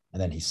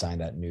 and then he signed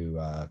that new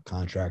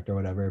contract or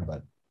whatever.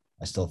 But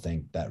I still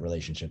think that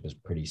relationship is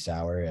pretty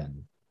sour.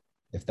 And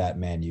if that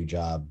Man U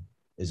job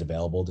is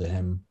available to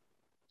him,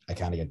 I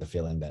kind of get the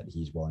feeling that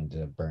he's willing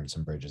to burn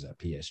some bridges at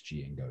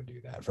PSG and go do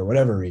that for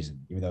whatever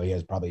reason, even though he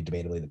has probably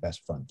debatably the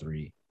best front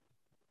three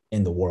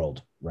in the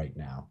world right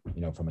now,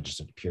 from just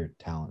a pure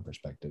talent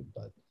perspective.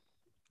 But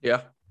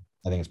yeah,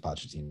 I think it's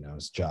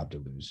Pochettino's job to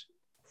lose.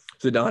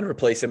 Zidane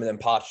replace him and then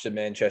Poch to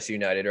Manchester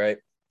United, right?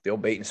 The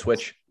old bait and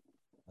switch.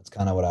 That's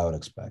kind of what I would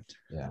expect.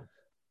 Yeah.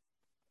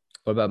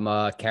 What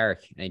about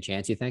Carrick? Any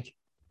chance you think?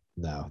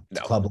 No.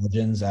 Club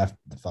legends after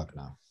the fuck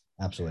no.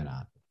 Absolutely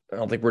not. I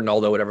don't think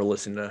Ronaldo would ever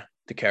listen to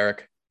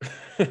Carrick.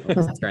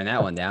 Let's turn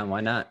that one down. Why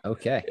not?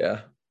 Okay.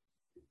 Yeah.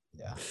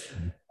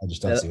 I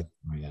just don't see it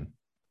again.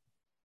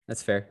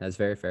 That's fair. That's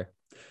very fair.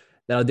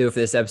 That'll do it for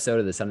this episode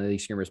of the Son of the League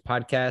Screamers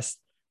podcast.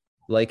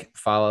 Like,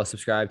 follow,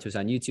 subscribe to us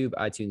on YouTube,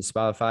 iTunes,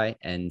 Spotify,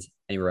 and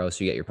anywhere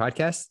else you get your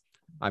podcasts.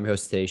 I'm your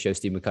host of today's show,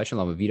 Steve McCutcheon,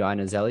 along with Vito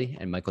Anazelli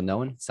and Michael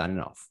Nolan, signing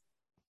off.